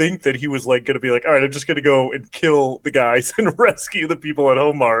think that he was like going to be like, all right, I'm just going to go and kill the guys and rescue the people at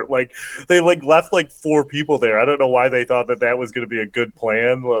Homemart? Like, they like left like 4 people there. I don't know why they thought that was going to be a good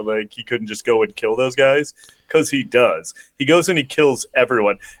plan. Like, he couldn't just go and kill those guys. Because he does. He goes and he kills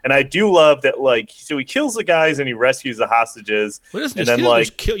everyone. And I do love that, like, so he kills the guys and he rescues the hostages. Well, and then,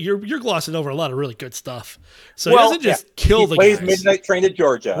 like, you're glossing over a lot of really good stuff. So he doesn't just kill the guys. He plays Midnight Train to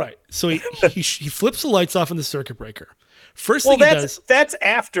Georgia. Right. So he flips the lights off in the circuit breaker. First thing he does. That's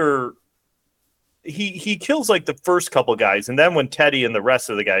after he kills, like, the first couple guys. And then when Teddy and the rest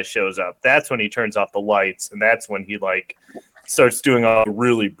of the guys shows up, that's when he turns off the lights. And that's when he, like, starts doing all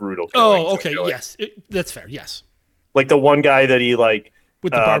really brutal Oh, killings. okay, yes, that's fair. Yes, Like the one guy that he like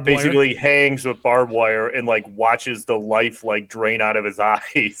with the barbed basically wire. hangs with barbed wire and like watches the life like drain out of his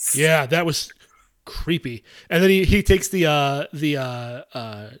eyes. Yeah, that was creepy. And then he takes the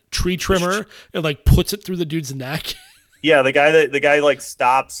tree trimmer and like puts it through the dude's neck. Yeah, the guy like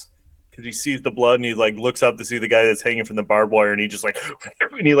stops because he sees the blood and he like looks up to see the guy that's hanging from the barbed wire and he just like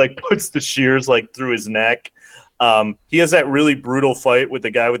and he like puts the shears like through his neck. He has that really brutal fight with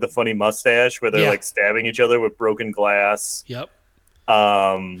the guy with the funny mustache where they're like stabbing each other with broken glass. Yep.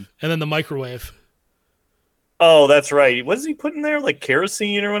 And then the microwave. Oh, that's right. What is he putting there? Like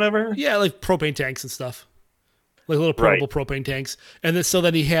kerosene or whatever? Yeah, like propane tanks and stuff. Like little portable propane tanks. And then so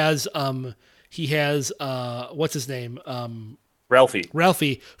then he has what's his name?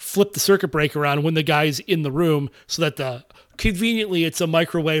 Ralphie flip the circuit breaker on when the guy's in the room so that conveniently it's a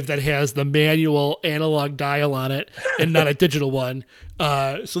microwave that has the manual analog dial on it and not a digital one.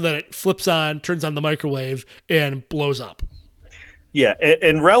 So that it flips on, turns on the microwave and blows up. Yeah,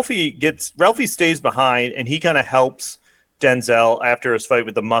 and Ralphie stays behind, and he kind of helps Denzel after his fight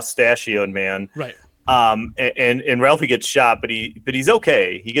with the mustachioed man. Right. And Ralphie gets shot, but he's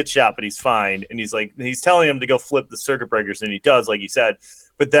okay. He gets shot, but he's fine. And he's telling him to go flip the circuit breakers, and he does, like you said.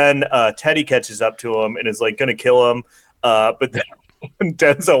 But then Teddy catches up to him and is like going to kill him. But then when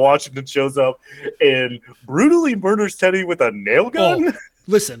Denzel Washington shows up and brutally murders Teddy with a nail gun. Oh.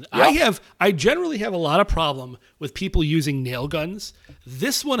 Listen, yep. I generally have a lot of problem with people using nail guns.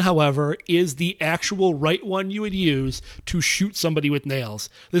 This one, however, is the actual right one you would use to shoot somebody with nails.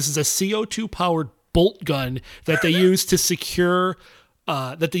 This is a CO2 powered bolt gun that they use to secure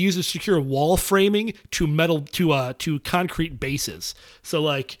wall framing to metal to concrete bases. So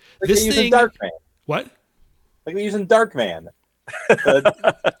like this thing. Darkman. What? Like they're using Darkman.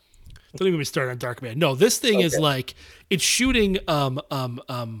 Don't even get me started on Darkman. No, this thing is like it's shooting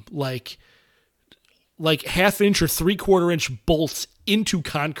like half inch or 3/4 inch bolts into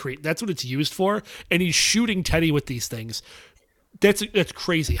concrete. That's what it's used for. And he's shooting Teddy with these things. That's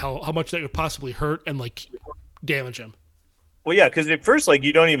crazy how much that could possibly hurt and like damage him. Well, yeah, because at first, like,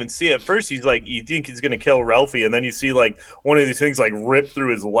 you don't even see it. At first, he's like, you think he's going to kill Ralphie, and then you see like one of these things like rip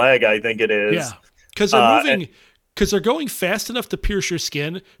through his leg. I think it is. Yeah, because they're moving. Because they're going fast enough to pierce your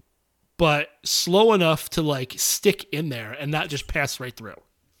skin, but slow enough to like stick in there and not just pass right through.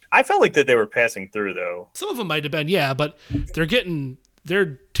 I felt like that they were passing through though. Some of them might have been, yeah, but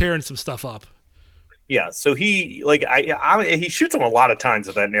they're tearing some stuff up. Yeah, so he he shoots him a lot of times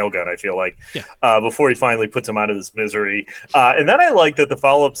with that nail gun. I feel like before he finally puts him out of this misery. And then I like that the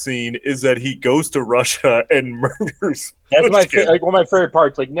follow-up scene is that he goes to Russia and murders. That's one of my favorite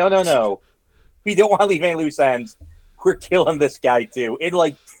parts. Like, no. We don't want to leave any loose ends. We're killing this guy too in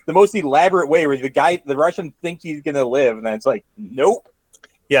like the most elaborate way, where the Russian thinks he's gonna live, and then it's like, nope.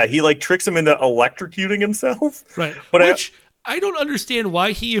 Yeah, he like tricks him into electrocuting himself. Right. But I don't understand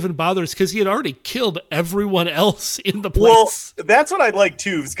why he even bothers, because he had already killed everyone else in the place. Well, that's what I like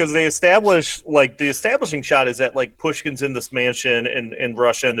too, because they establish like the establishing shot is that like Pushkin's in this mansion in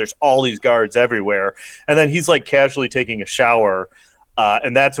Russia, and there's all these guards everywhere, and then he's like casually taking a shower.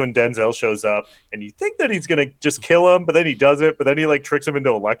 And that's when Denzel shows up, and you think that he's going to just kill him, but then he doesn't. But then he like tricks him into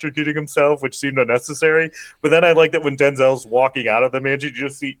electrocuting himself, which seemed unnecessary. But then I like that when Denzel's walking out of the mansion, you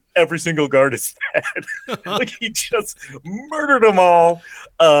just see every single guard is dead. Like he just murdered them all.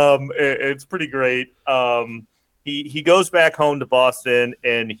 It's pretty great. He goes back home to Boston,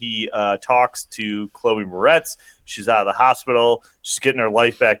 and he talks to Chloe Moretz. She's out of the hospital. She's getting her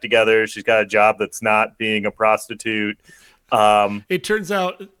life back together. She's got a job that's not being a prostitute. It turns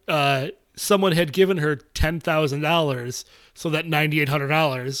out someone had given her $10,000, so that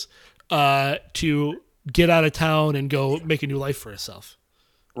 $9,800 to get out of town and go make a new life for herself.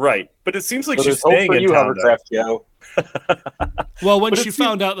 Right, but it seems like she's staying in town. Joe. Well, when she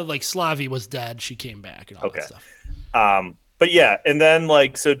found out that like Slavi was dead, she came back and all that stuff. But yeah, and then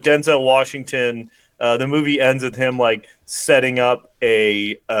like so Denzel Washington, the movie ends with him like setting up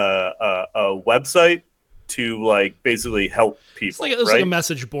a website to like basically help people. It was like a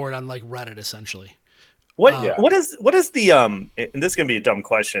message board on like Reddit, essentially. What is the and this is gonna be a dumb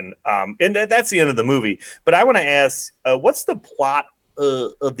question, and that's the end of the movie. But I want to ask, what's the plot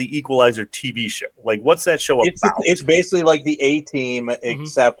of the Equalizer TV show? Like, what's that show about? It's basically like the A-Team,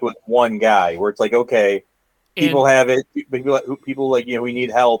 except with one guy, where it's like, okay, people have it, people like, you know, we need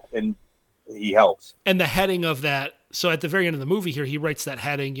help, and he helps. And the heading of that. So at the very end of the movie here, he writes that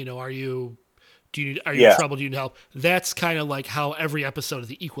heading. You know, are you in trouble? Do you need help? That's kind of like how every episode of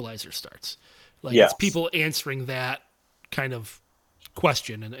the Equalizer starts. Like it's people answering that kind of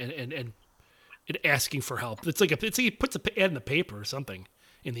question and and asking for help. It's like he puts an ad in the paper or something.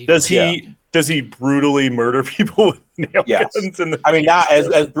 Does he brutally murder people with nail guns? I mean, not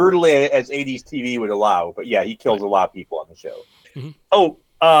as brutally as 80s TV would allow, but yeah, he kills a lot of people on the show. Mm-hmm. Oh,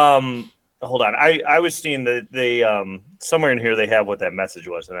 hold on. I was seeing that they somewhere in here they have what that message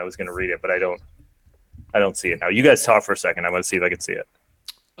was, and I was going to read it, but I don't see it now. You guys talk for a second. I'm going to see if I can see it.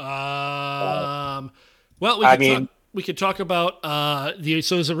 Well, we could talk about so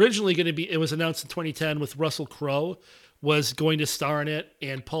it was originally going to be. It was announced in 2010 with Russell Crowe was going to star in it,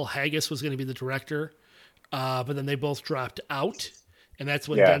 and Paul Haggis was going to be the director. But then they both dropped out, and that's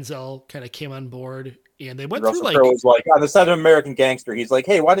when Denzel kind of came on board. And they went Russell through Crowe was like, on the set of American Gangster, he's like,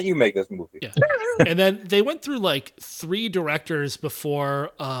 hey, why don't you make this movie? Yeah. And then they went through like 3 directors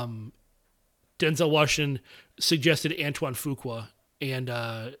before Denzel Washington suggested Antoine Fuqua, and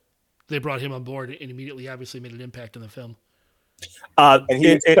they brought him on board and immediately obviously made an impact on the film. And he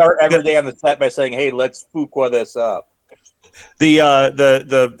would start every day on the set by saying, hey, let's Fuqua this up.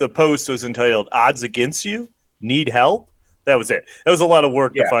 The post was entitled "Odds Against You, Need Help." That was it. That was a lot of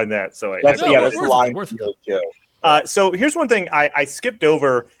work to find that. So that's the line. So here's one thing I skipped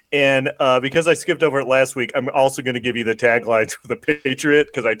over, and because I skipped over it last week, I'm also going to give you the taglines for the Patriot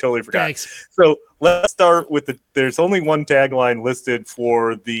because I totally forgot. Thanks. So let's start with there's only one tagline listed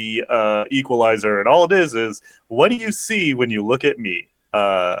for the Equalizer, and all it is "What do you see when you look at me?"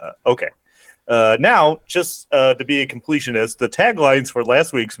 Okay. Now, just to be a completionist, the taglines for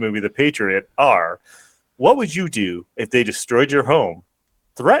last week's movie, The Patriot, are: what would you do if they destroyed your home,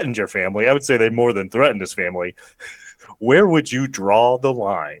 threatened your family? I would say they more than threatened his family. Where would you draw the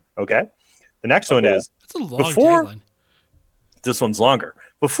line? Okay. The next one is: that's a long tagline. This one's longer.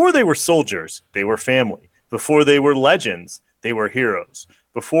 Before they were soldiers, they were family. Before they were legends, they were heroes.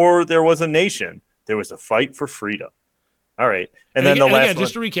 Before there was a nation, there was a fight for freedom. All right. And then the last one.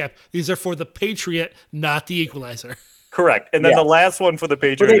 Just to recap, these are for the Patriot, not the Equalizer. Correct. And then the last one for the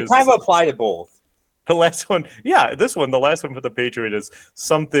Patriot but they kind of apply to both. The last one, the last one for the Patriot is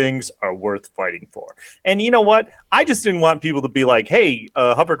some things are worth fighting for. And you know what? I just didn't want people to be like, hey,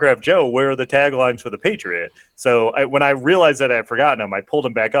 Huppercraft Joe, where are the taglines for the Patriot? So when I realized that I had forgotten them, I pulled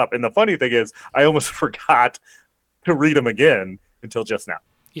them back up. And the funny thing is, I almost forgot to read them again until just now.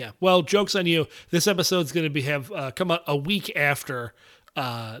 Yeah, well, joke's on you. This episode's going to have come out a week after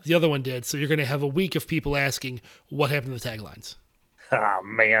the other one did, so you're going to have a week of people asking what happened to the taglines. Oh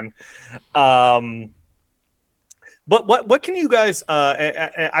man, but what can you guys?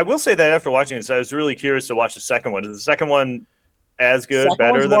 I will say that after watching this, I was really curious to watch the second one. Is the second one as good,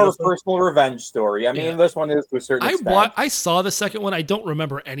 better than more this of a personal revenge story? I mean, this one is to a certain extent. I saw the second one. I don't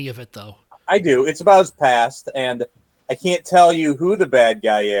remember any of it though. I do. It's about his past, and I can't tell you who the bad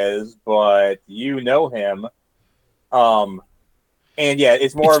guy is, but you know him. And yeah,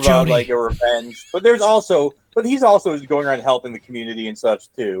 it's more of a revenge. But he's also going around helping the community and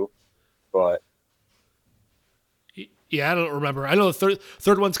such too. But yeah, I don't remember. I know the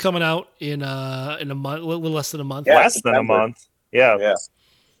third one's coming out in a month, a little less than a month. Yeah, less than a month. Yeah.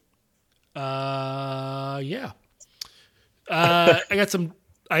 Yeah. I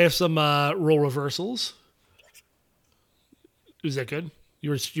have some role reversals. Was that good?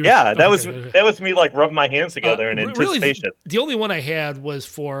 That was me like rubbing my hands together in anticipation. Really, the only one I had was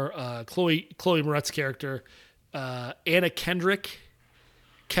for Chloe Moretz's character, Anna Kendrick,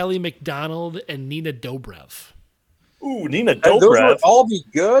 Kelly MacDonald, and Nina Dobrev. Ooh, Nina Dobrev. Those would all be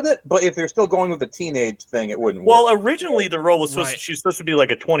good, but if they're still going with the teenage thing, it wouldn't work. Well, originally the role was she's supposed to be like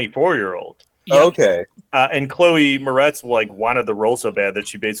a 24-year-old. Yep. Okay. And Chloe Moretz wanted the role so bad that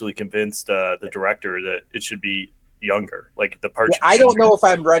she basically convinced the director that it should be younger, like the part. I don't know if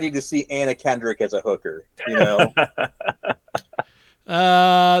I'm ready to see Anna Kendrick as a hooker. You know.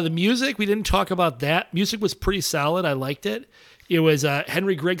 The music, we didn't talk about that. Music was pretty solid. I liked it. It was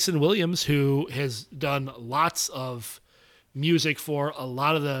Henry Gregson Williams, who has done lots of music for a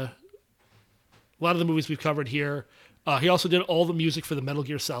lot of the movies we've covered here. He also did all the music for the Metal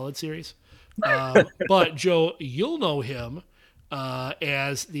Gear Solid series. But Joe, you'll know him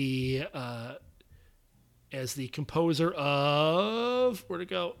as the composer of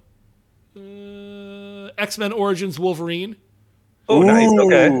X-Men Origins Wolverine. Oh, nice.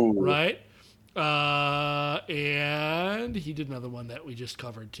 Okay. Right. And he did another one that we just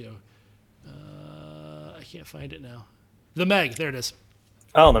covered too. I can't find it now. The Meg. There it is.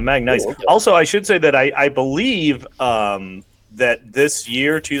 Oh, the Meg. Nice. Also, I should say that I believe that this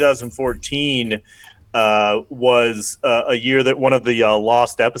year, 2014, was a year that one of the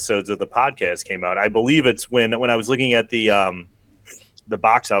lost episodes of the podcast came out. I believe it's when I was looking at the the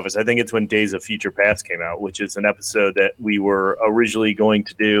box office. I think it's when Days of Future Past came out, which is an episode that we were originally going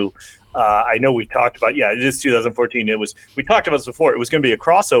to do. I know we talked about, it is 2014. We talked about this before. It was going to be a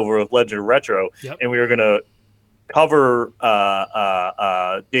crossover with Legend of Retro, and we were going to cover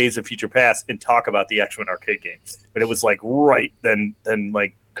Days of Future Past and talk about the X-Men arcade games. But it was like right then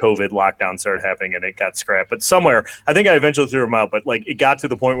like COVID lockdown started happening and it got scrapped. But somewhere, I think I eventually threw them out, but like it got to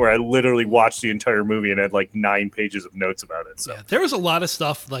the point where I literally watched the entire movie and had like 9 pages of notes about it. So there was a lot of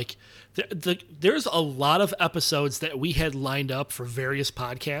stuff like there's a lot of episodes that we had lined up for various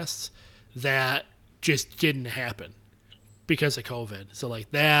podcasts that just didn't happen because of COVID. So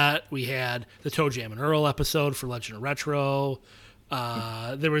like that, we had the Toe Jam and Earl episode for Legend of Retro.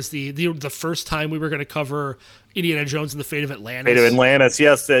 There was the first time we were going to cover Indiana Jones and the Fate of Atlantis. Fate of Atlantis,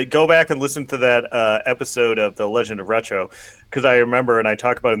 yes. Go back and listen to that episode of the Legend of Retro, because I remember, and I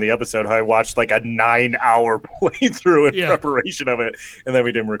talk about in the episode, how I watched like a 9-hour playthrough in preparation of it, and then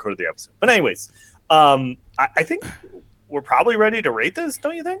we didn't record the episode. But anyways, I think we're probably ready to rate this,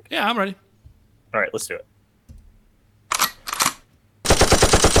 don't you think? Yeah, I'm ready. All right, let's do it.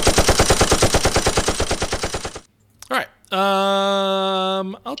 All right. I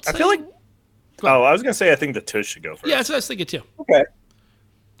feel like. Oh, I was gonna say I think the Tush should go first. Yeah, that's what I was thinking too. Okay.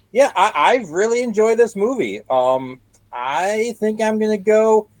 Yeah, I really enjoy this movie. I think I'm gonna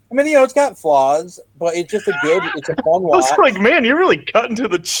go. I mean, it's got flaws, but it's just it's a fun watch. I was like, man, you're really cutting to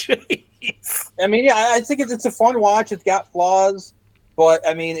the chase. I mean, yeah, I think it's a fun watch. It's got flaws, but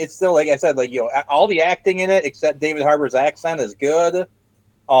I mean, it's still, like I said, like, all the acting in it except David Harbour's accent is good.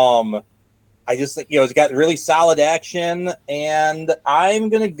 I just think, it's got really solid action, and I'm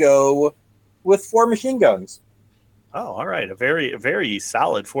gonna go with 4 machine guns. Oh, all right. A very, very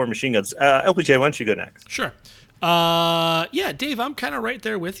solid 4 machine guns. LPJ, why don't you go next? Sure. Yeah, Dave, I'm kind of right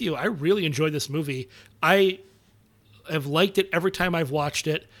there with you. I really enjoyed this movie. I have liked it every time I've watched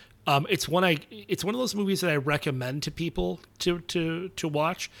it. It's one of those movies that I recommend to people to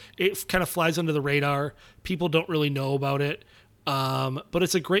watch. It kind of flies under the radar. People don't really know about it. But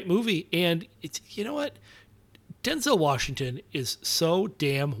it's a great movie, and it's, you know what? Denzel Washington is so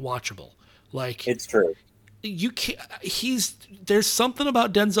damn watchable. Like, it's true. You can't. There's something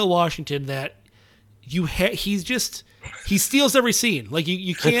about Denzel Washington that he steals every scene. Like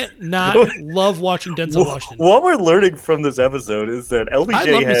you can't not love watching Denzel Washington. What we're learning from this episode is that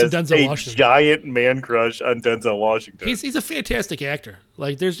LBJ has a Washington. Giant man crush on Denzel Washington. He's a fantastic actor.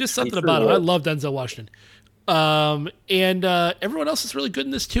 Like, there's just something about him. I love Denzel Washington. And everyone else is really good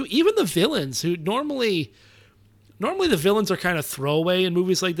in this too. Even the villains, who normally the villains are kind of throwaway in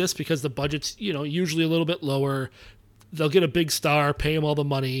movies like this because the budget's, usually a little bit lower. They'll get a big star, pay him all the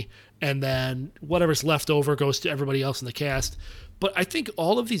money, and then whatever's left over goes to everybody else in the cast. But I think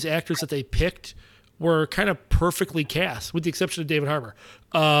all of these actors that they picked were kind of perfectly cast, with the exception of David Harbour.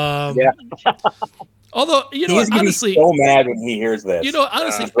 Yeah. Although, he's honestly, so mad when he hears this.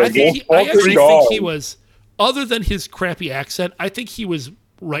 Honestly, I actually think he was, other than his crappy accent, I think he was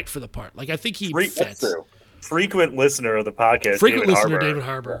right for the part. Like, I think he fits. Frequent listener of the podcast. David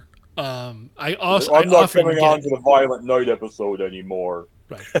Harbour. I'm not coming on to the Violent Night episode anymore.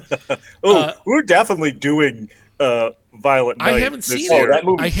 Right. We're definitely doing Violent Night. I haven't seen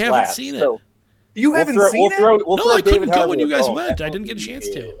it. I haven't seen it. You haven't seen it? No, I couldn't go when you guys went. I didn't get a chance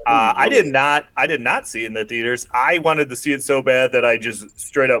to. I did not see it in the theaters. I wanted to see it so bad that I just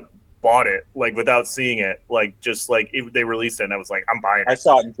straight up bought it, like, without seeing it, like, just like they released it, and I was like, I'm buying it. I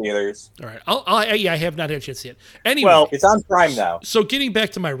saw it in theaters. All right, I have not had a chance to see it. Anyway, well, it's on Prime now. So getting back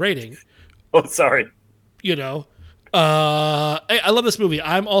to my rating. Oh, sorry. I love this movie.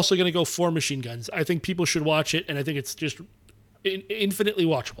 I'm also going to go 4 machine guns. I think people should watch it, and I think it's just infinitely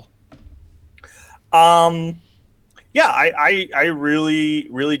watchable. Yeah, I really,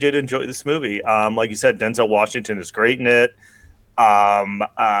 really did enjoy this movie. Like you said, Denzel Washington is great in it.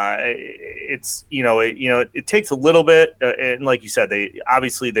 It's it takes a little bit, and like you said, they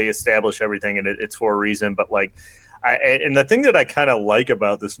establish everything, and it's for a reason. But like, and the thing that I kind of like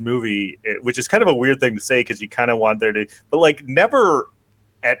about this movie, which is kind of a weird thing to say because you kind of want there to, but like never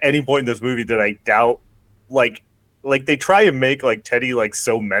at any point in this movie did I doubt like they try and make like Teddy like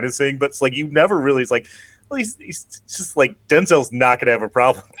so menacing, but it's like you never really, it's like, well, he's just like, Denzel's not going to have a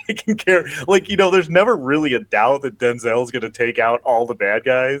problem taking care. Like, there's never really a doubt that Denzel's going to take out all the bad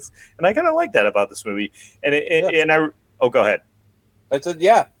guys. And I kind of like that about this movie. And go ahead. It's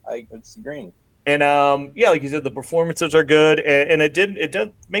agreeing. And like you said, the performances are good, and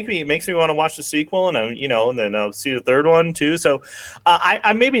it makes me want to watch the sequel, and and then I'll see the third one too. So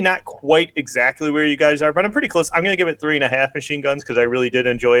I'm maybe not quite exactly where you guys are, but I'm pretty close. I'm going to give it 3.5 machine guns because I really did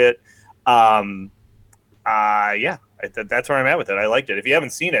enjoy it. Yeah, that's where I'm at with it. I liked it. If you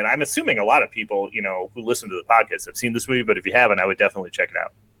haven't seen it, I'm assuming a lot of people, who listen to the podcast have seen this movie, but if you haven't, I would definitely check it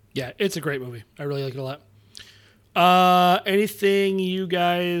out. Yeah, it's a great movie. I really like it a lot. Anything you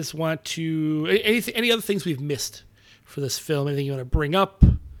guys want to... Any other things we've missed for this film? Anything you want to bring up?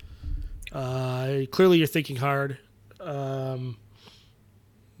 Clearly you're thinking hard. Okay,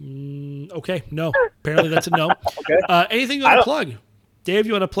 no. Apparently that's a no. Okay. Anything you want to plug? Dave,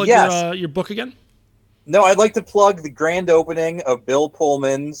 you want to plug your book again? No, I'd like to plug the grand opening of Bill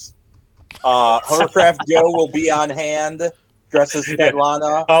Pullman's. Hovercraft Joe will be on hand, dressed as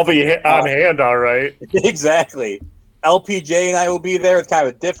Svetlana. I'll be on hand, all right. Exactly. LPJ and I will be there. It's kind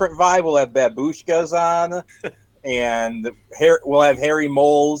of a different vibe. We'll have babushkas on, and we'll have hairy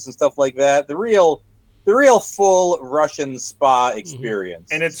moles and stuff like that. The real full Russian spa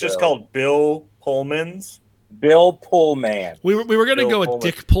experience. And it's just called Bill Pullman's. Bill Pullman. We were going to go with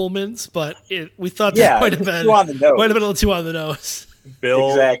Dick Pullman's, but we thought that might have been a little too on the nose.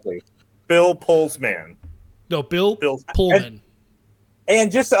 Exactly. Bill Pullman. No, Bill Pullman.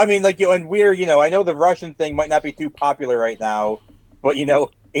 And just, and we're, I know the Russian thing might not be too popular right now, but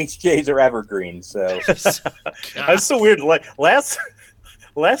HJs are evergreen. So that's so weird. Like last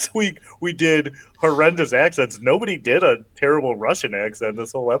week we did horrendous accents. Nobody did a terrible Russian accent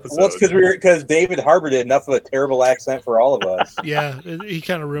this whole episode. Well, it's because David Harbour did enough of a terrible accent for all of us. Yeah, he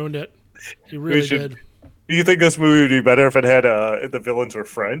kind of ruined it. He really did. Do you think this movie would be better if it had the villains were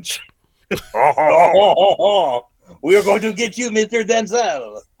French? We are going to get you, Mr.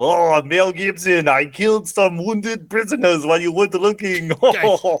 Denzel. Oh, Mel Gibson, I killed some wounded prisoners while you weren't looking.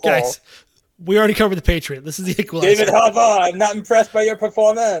 Guys, we already covered the Patriot. This is the Equalizer. David Harbour, I'm not impressed by your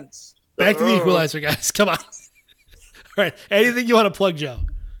performance. Back to the Equalizer, guys. Come on. All right. Anything you want to plug, Joe?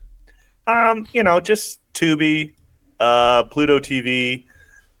 Just Tubi, Pluto TV,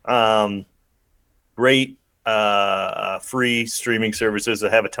 great free streaming services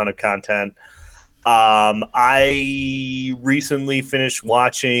that have a ton of content. I recently finished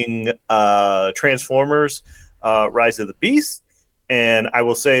watching Transformers Rise of the Beast, and I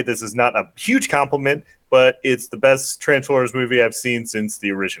will say this is not a huge compliment, but it's the best Transformers movie I've seen since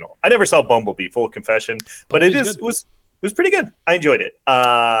the original. I never saw Bumblebee, full confession, but it was pretty good. I enjoyed it. Do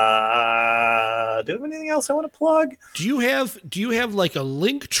I have anything else I want to plug? Do you have like a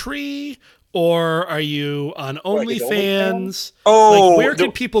link tree? Or are you on OnlyFans? Where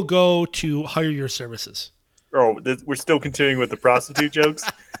can people go to hire your services? Oh, we're still continuing with the prostitute jokes?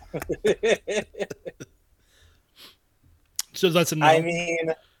 So that's a no.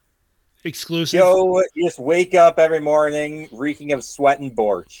 Exclusive? Joe, just wake up every morning reeking of sweat and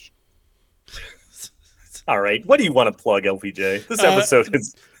borscht. All right. What do you want to plug, LPJ? This episode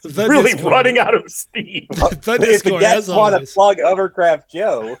is really running out of steam. If the guests want to plug Hovercraft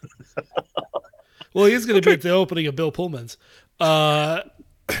Joe. Well, he's going to be at the opening of Bill Pullman's.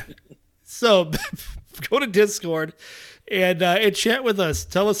 So go to Discord and chat with us.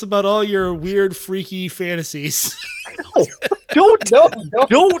 Tell us about all your weird, freaky fantasies. Don't tell us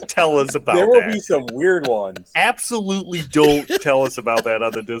about that. There will be some weird ones. Absolutely don't tell us about that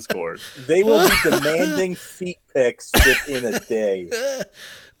on the Discord. They will be demanding feet pics within a day.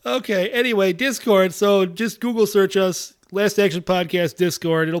 Okay, anyway, Discord. So just Google search us, Last Action Podcast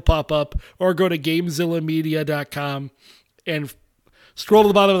Discord. It'll pop up. Or go to GameZillaMedia.com and scroll to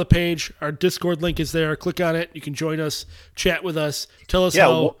the bottom of the page. Our Discord link is there. Click on it. You can join us, chat with us, tell us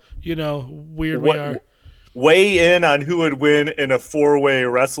how weird we are. Weigh in on who would win in a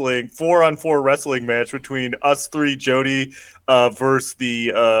 4-on-4 wrestling match between us three, Jody, versus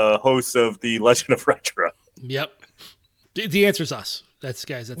the hosts of the Legend of Retro. Yep. The answer's us. That's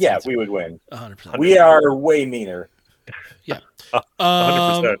we would win. 100%. We are way meaner. Yeah.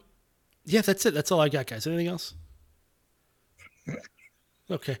 100%. Yeah, that's it. That's all I got, guys. Anything else?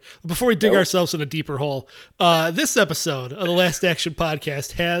 Okay. Before we dig ourselves in a deeper hole, this episode of the Last Action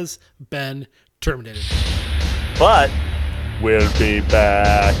Podcast has been terminated. But we'll be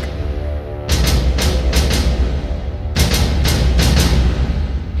back.